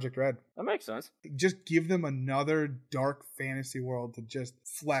 CD Projekt Red. That makes sense. Just give them another dark fantasy world to just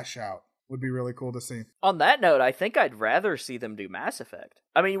flesh out. Would be really cool to see. On that note, I think I'd rather see them do Mass Effect.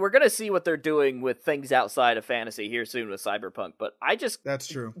 I mean, we're going to see what they're doing with things outside of fantasy here soon with Cyberpunk, but That's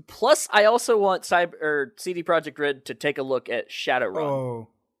true. Plus, I also want CD Projekt Red to take a look at Shadowrun. Oh.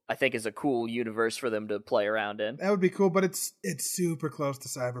 I think is a cool universe for them to play around in. That would be cool, but it's super close to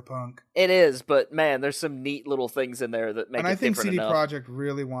Cyberpunk. It is, but man, there's some neat little things in there that make it different enough. And I think CD Projekt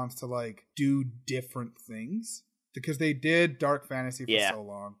really wants to like do different things. Because they did Dark Fantasy for so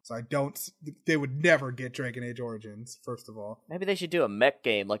long. So they would never get Dragon Age Origins, first of all. Maybe they should do a mech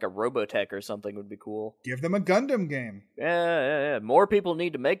game, like a Robotech or something would be cool. Give them a Gundam game. Yeah. More people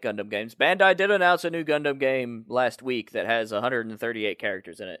need to make Gundam games. Bandai did announce a new Gundam game last week that has 138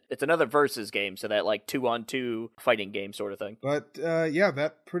 characters in it. It's another versus game, so that like 2-on-2 fighting game sort of thing. But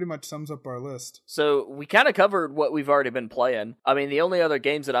that pretty much sums up our list. So we kind of covered what we've already been playing. I mean, the only other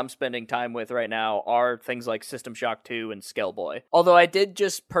games that I'm spending time with right now are things like System Shock 2 and Skellboy. Although I did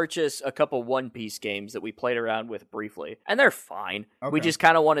just purchase a couple One Piece games that we played around with briefly, and they're fine. Okay. We just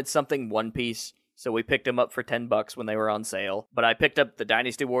kind of wanted something One Piece, so we picked them up for $10 when they were on sale. But I picked up the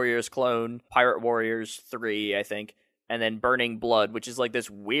Dynasty Warriors clone, Pirate Warriors 3, I think, and then Burning Blood, which is like this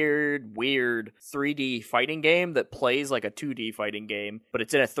weird 3D fighting game that plays like a 2D fighting game, but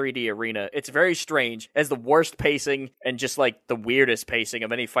it's in a 3D arena. It's very strange. It has the worst pacing and just like the weirdest pacing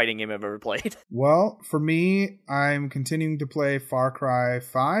of any fighting game I've ever played. Well, for me, I'm continuing to play Far Cry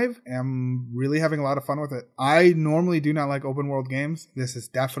 5. I'm really having a lot of fun with it. I normally do not like open world games. This is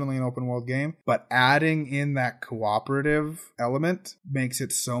definitely an open world game, but adding in that cooperative element makes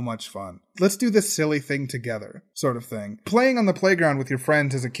it so much fun. Let's do this silly thing together, sort of thing. Playing on the playground with your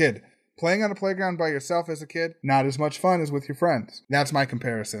friends as a kid. Playing on a playground by yourself as a kid, not as much fun as with your friends. That's my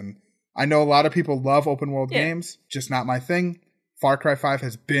comparison. I know a lot of people love open world games, just not my thing. Far Cry 5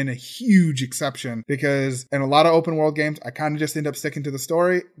 has been a huge exception because in a lot of open world games, I kind of just end up sticking to the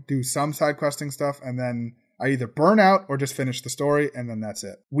story, do some side questing stuff, and then I either burn out or just finish the story, and then that's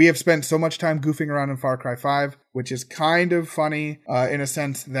it. We have spent so much time goofing around in Far Cry 5, which is kind of funny in a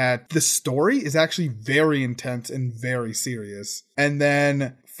sense that the story is actually very intense and very serious. And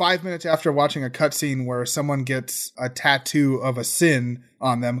then 5 minutes after watching a cutscene where someone gets a tattoo of a sin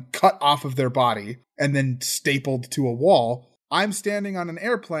on them cut off of their body and then stapled to a wall, I'm standing on an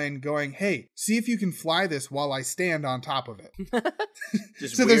airplane going, hey, see if you can fly this while I stand on top of it.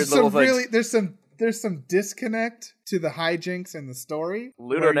 Just so weird there's little some things. there's some disconnect to the hijinks and the story.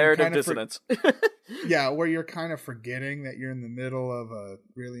 Ludonarrative dissonance. Yeah, where you're kind of forgetting that you're in the middle of a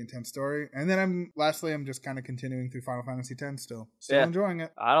really intense story. And then I'm just kind of continuing through Final Fantasy X still enjoying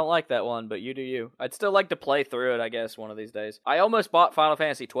it. I don't like that one, but you do you. I'd still like to play through it, I guess, one of these days. I almost bought Final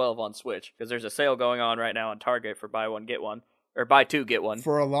Fantasy 12 on Switch, because there's a sale going on right now on Target for buy one, get one. Or buy two, get one.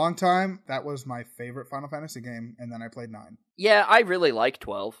 For a long time, that was my favorite Final Fantasy game, and then I played 9. Yeah, I really like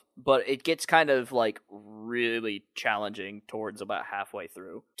 12, but it gets kind of, really challenging towards about halfway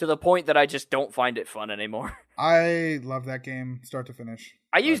through, to the point that I just don't find it fun anymore. I love that game, start to finish.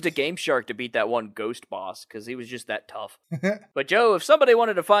 I used a Game Shark to beat that one ghost boss, because he was just that tough. But Joe, if somebody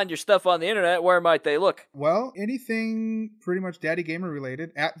wanted to find your stuff on the internet, where might they look? Well, anything pretty much Daddy Gamer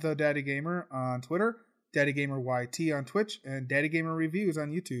related, at the Daddy Gamer on Twitter, Daddy Gamer YT on Twitch, and Daddy Gamer Reviews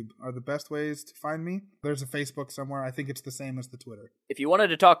on YouTube are the best ways to find me. There's a Facebook somewhere. I think it's the same as the Twitter. If you wanted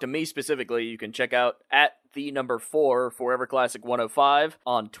to talk to me specifically, you can check out at the number 4 Forever Classic 105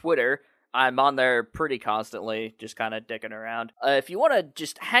 on Twitter. I'm on there pretty constantly, just kind of dicking around. If you want to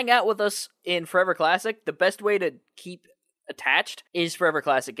just hang out with us in Forever Classic, the best way to keep attached is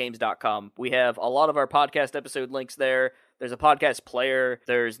foreverclassicgames.com. We have a lot of our podcast episode links there. There's a podcast player,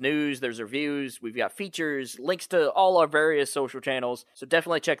 there's news, there's reviews, we've got features, links to all our various social channels, so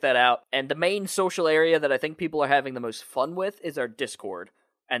definitely check that out. And the main social area that I think people are having the most fun with is our Discord.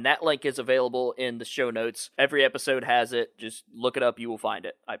 And that link is available in the show notes. Every episode has it. Just look it up. You will find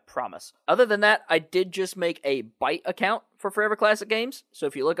it. I promise. Other than that, I did just make a Byte account for Forever Classic Games. So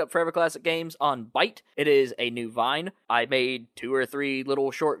if you look up Forever Classic Games on Byte, it is a new Vine. I made 2 or 3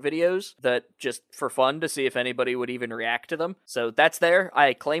 little short videos that just for fun to see if anybody would even react to them. So that's there.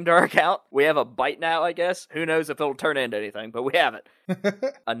 I claimed our account. We have a Byte now, I guess. Who knows if it'll turn into anything, but we have it.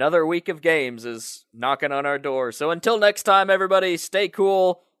 Another week of games is knocking on our door. So until next time, everybody, stay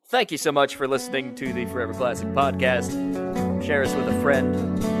cool. Thank you so much for listening to the Forever Classic podcast. Share us with a friend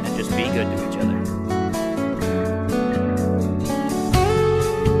and just be good to each other.